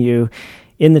situating you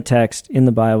in the text, in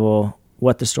the Bible,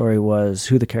 what the story was,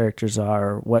 who the characters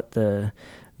are, what the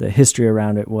history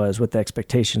around it was, what the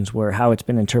expectations were, how it's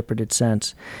been interpreted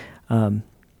since. And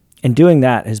doing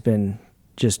that has been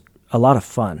just a lot of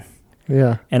fun.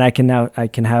 Yeah. And I can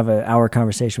have an hour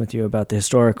conversation with you about the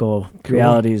historical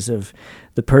realities of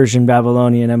the Persian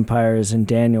Babylonian empires and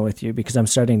Daniel with you, because I'm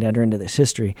starting to enter into this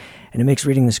history, and it makes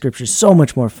reading the scriptures so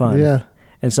much more fun. Yeah.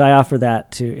 And so I offer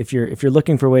that to, if you're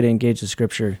looking for a way to engage the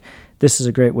scripture, this is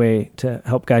a great way to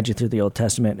help guide you through the Old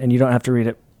Testament, and you don't have to read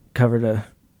it cover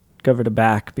to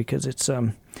back, because it's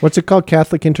what's it called?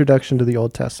 Catholic Introduction to the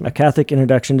Old Testament. A Catholic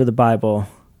Introduction to the Bible,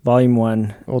 Volume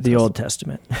 1, Old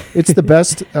Testament. It's the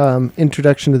best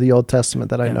introduction to the Old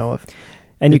Testament that I know of.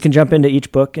 And you can jump into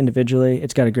each book individually.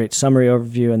 It's got a great summary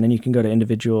overview, and then you can go to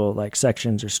individual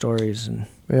sections or stories. And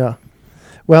yeah.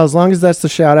 Well, as long as that's the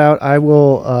shout out, I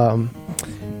will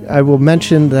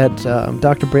mention that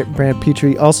Dr. Brant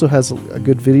Petrie also has a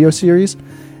good video series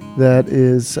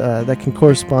that can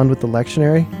correspond with the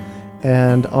lectionary,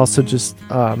 and also just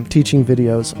teaching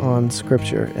videos on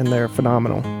scripture, and they're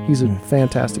phenomenal. He's a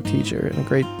fantastic teacher and a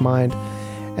great mind.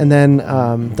 And then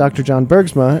Dr. John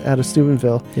Bergsma out of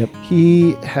Steubenville,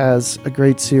 he has a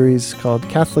great series called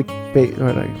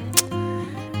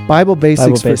Bible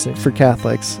Basics, for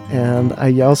Catholics, and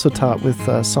I also taught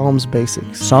with Psalms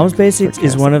Basics. Psalms Basics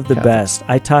is one of the best.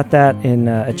 I taught that in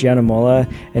at Giannamola,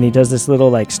 and he does this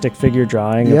little stick figure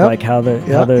drawing of how the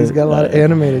he's got a lot of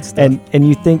animated stuff. And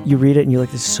you read it and you're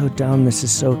like, this is so dumb, this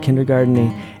is so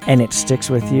kindergarten-y, and it sticks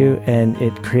with you, and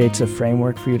it creates a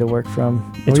framework for you to work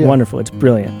from. It's wonderful. It's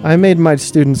brilliant. I made my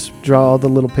students draw all the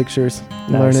little pictures,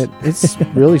 learn it. It's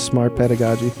really smart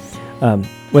pedagogy.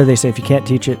 What do they say? If you can't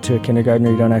teach it to a kindergartner,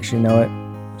 you don't actually know it.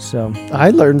 So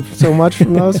I learned so much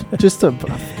from those. Just a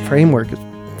framework is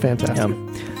fantastic.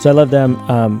 So I love them.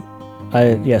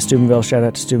 Steubenville. Shout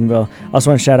out to Steubenville.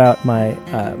 Also want to shout out my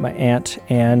aunt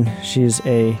Anne. She's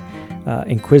a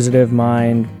inquisitive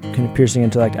mind, kind of piercing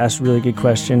intellect. Asks really good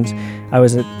questions. I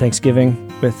was at Thanksgiving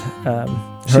with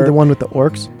She her. the one with the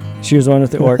orcs? She was the one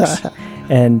with the orcs.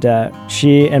 And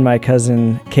she and my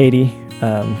cousin Katie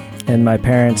and my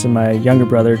parents and my younger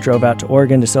brother drove out to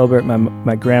Oregon to celebrate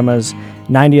my grandma's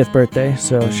 90th birthday.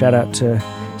 So shout out to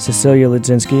Cecilia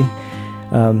Ludzinski.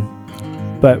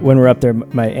 But when we're up there,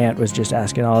 my aunt was just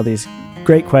asking all these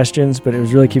great questions, but it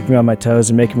was really keeping me on my toes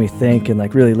and making me think and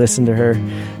like really listen to her.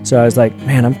 So I was like,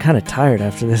 man, I'm kind of tired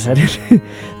after this. I did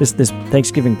this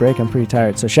Thanksgiving break. I'm pretty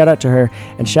tired. So shout out to her,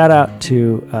 and shout out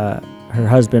to her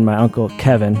husband, my uncle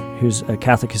Kevin, who's a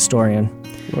Catholic historian.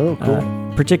 Oh,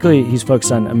 cool. Particularly, he's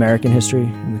focused on American history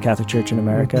and the Catholic Church in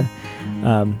America.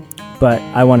 But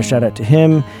I want to shout out to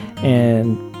him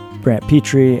and Brant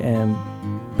Petrie and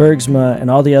Bergsma and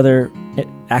all the other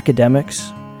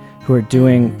academics who are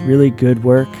doing really good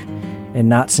work and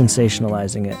not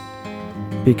sensationalizing it.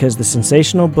 Because the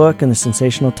sensational book and the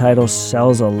sensational title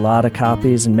sells a lot of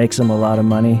copies and makes them a lot of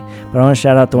money. But I want to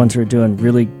shout out the ones who are doing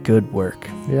really good work.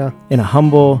 Yeah. In a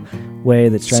humble way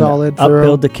that's trying Solid, to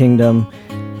upbuild the kingdom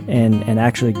and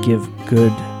actually give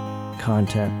good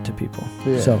content to people.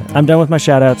 Yeah. So I'm done with my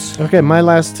shout outs. Okay, my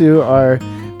last two are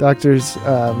Doctors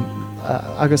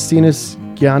Augustinus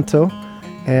Gianto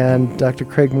and Dr.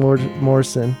 Craig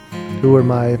Morrison, who were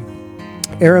my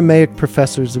Aramaic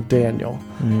professors of Daniel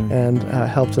and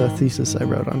helped a thesis I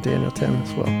wrote on Daniel 10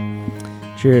 as well.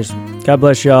 Cheers. God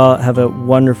bless y'all. Have a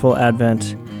wonderful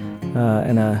Advent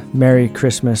and a Merry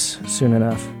Christmas soon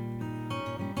enough.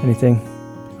 Anything?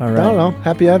 All right. I don't know.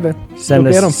 Happy Advent. Send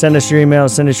us your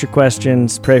emails. Send us your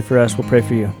questions. Pray for us. We'll pray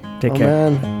for you. Take care.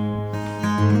 Amen.